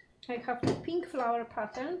 I have the pink flower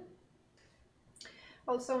pattern,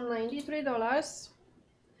 also $93.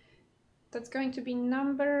 That's going to be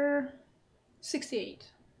number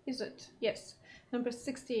 68, is it? Yes, number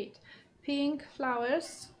 68. Pink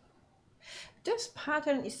flowers. This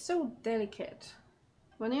pattern is so delicate.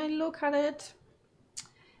 When I look at it,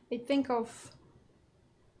 I think of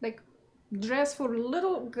like dress for a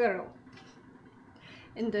little girl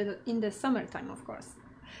in the summertime, of course.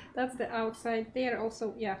 That's the outside. They are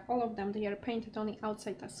also, yeah, all of them, they are painted on the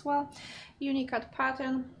outside as well. Unicat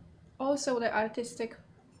pattern, also the artistic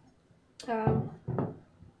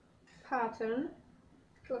pattern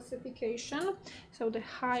classification. So the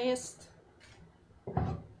highest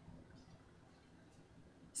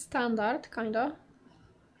standard, kinda.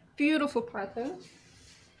 Beautiful pattern.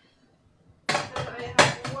 And I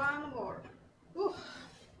have one more. Ooh,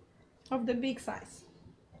 of the big size.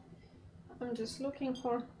 I'm just looking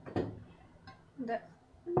for the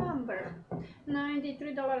number.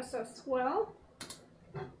 $93 as well.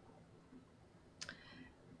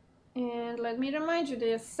 And let me remind you,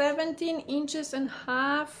 they are 17 inches and a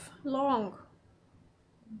half long.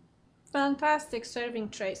 Fantastic serving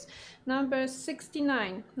trays. Number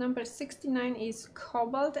 69. Number 69 is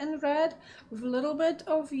cobalt and red with a little bit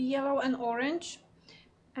of yellow and orange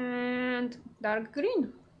and dark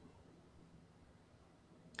green.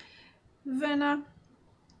 Vena,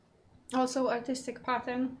 also artistic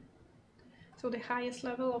pattern, so the highest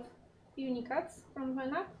level of Unicats from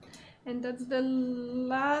Vena. And that's the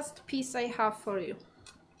last piece I have for you.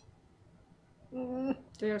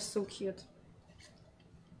 They are so cute.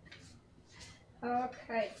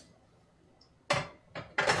 Okay.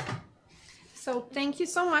 So thank you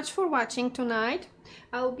so much for watching tonight.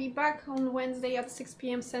 I'll be back on Wednesday at 6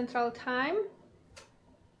 p.m. Central Time.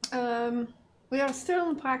 We are still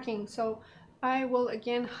unpacking, so I will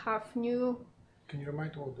again have new... Can you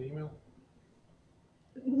remind me of the email?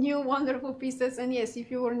 New wonderful pieces. And yes,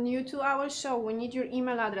 if you are new to our show, we need your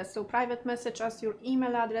email address, so private message us your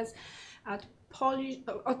email address at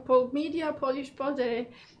Media Polish Pottery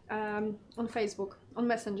on Facebook, on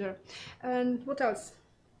Messenger. And what else?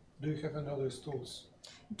 Do you have any other stools?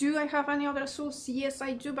 Do I have any other stools? Yes,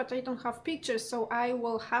 I do, but I don't have pictures, so I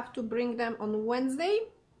will have to bring them on Wednesday.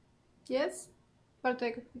 Yes, but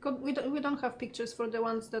we don't have pictures for the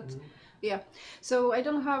ones that yeah, so I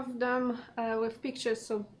don't have them with pictures,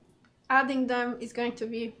 so adding them is going to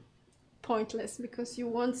be pointless because you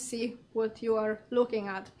won't see what you are looking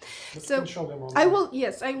at. But So you can show them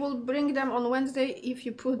online. I will bring them on Wednesday if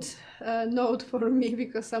you put a note for me,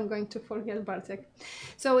 because I'm going to forget, Bartek.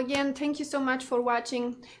 So again, thank you so much for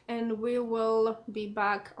watching, and we will be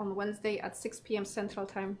back on Wednesday at 6 p.m. Central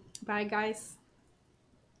Time. Bye guys.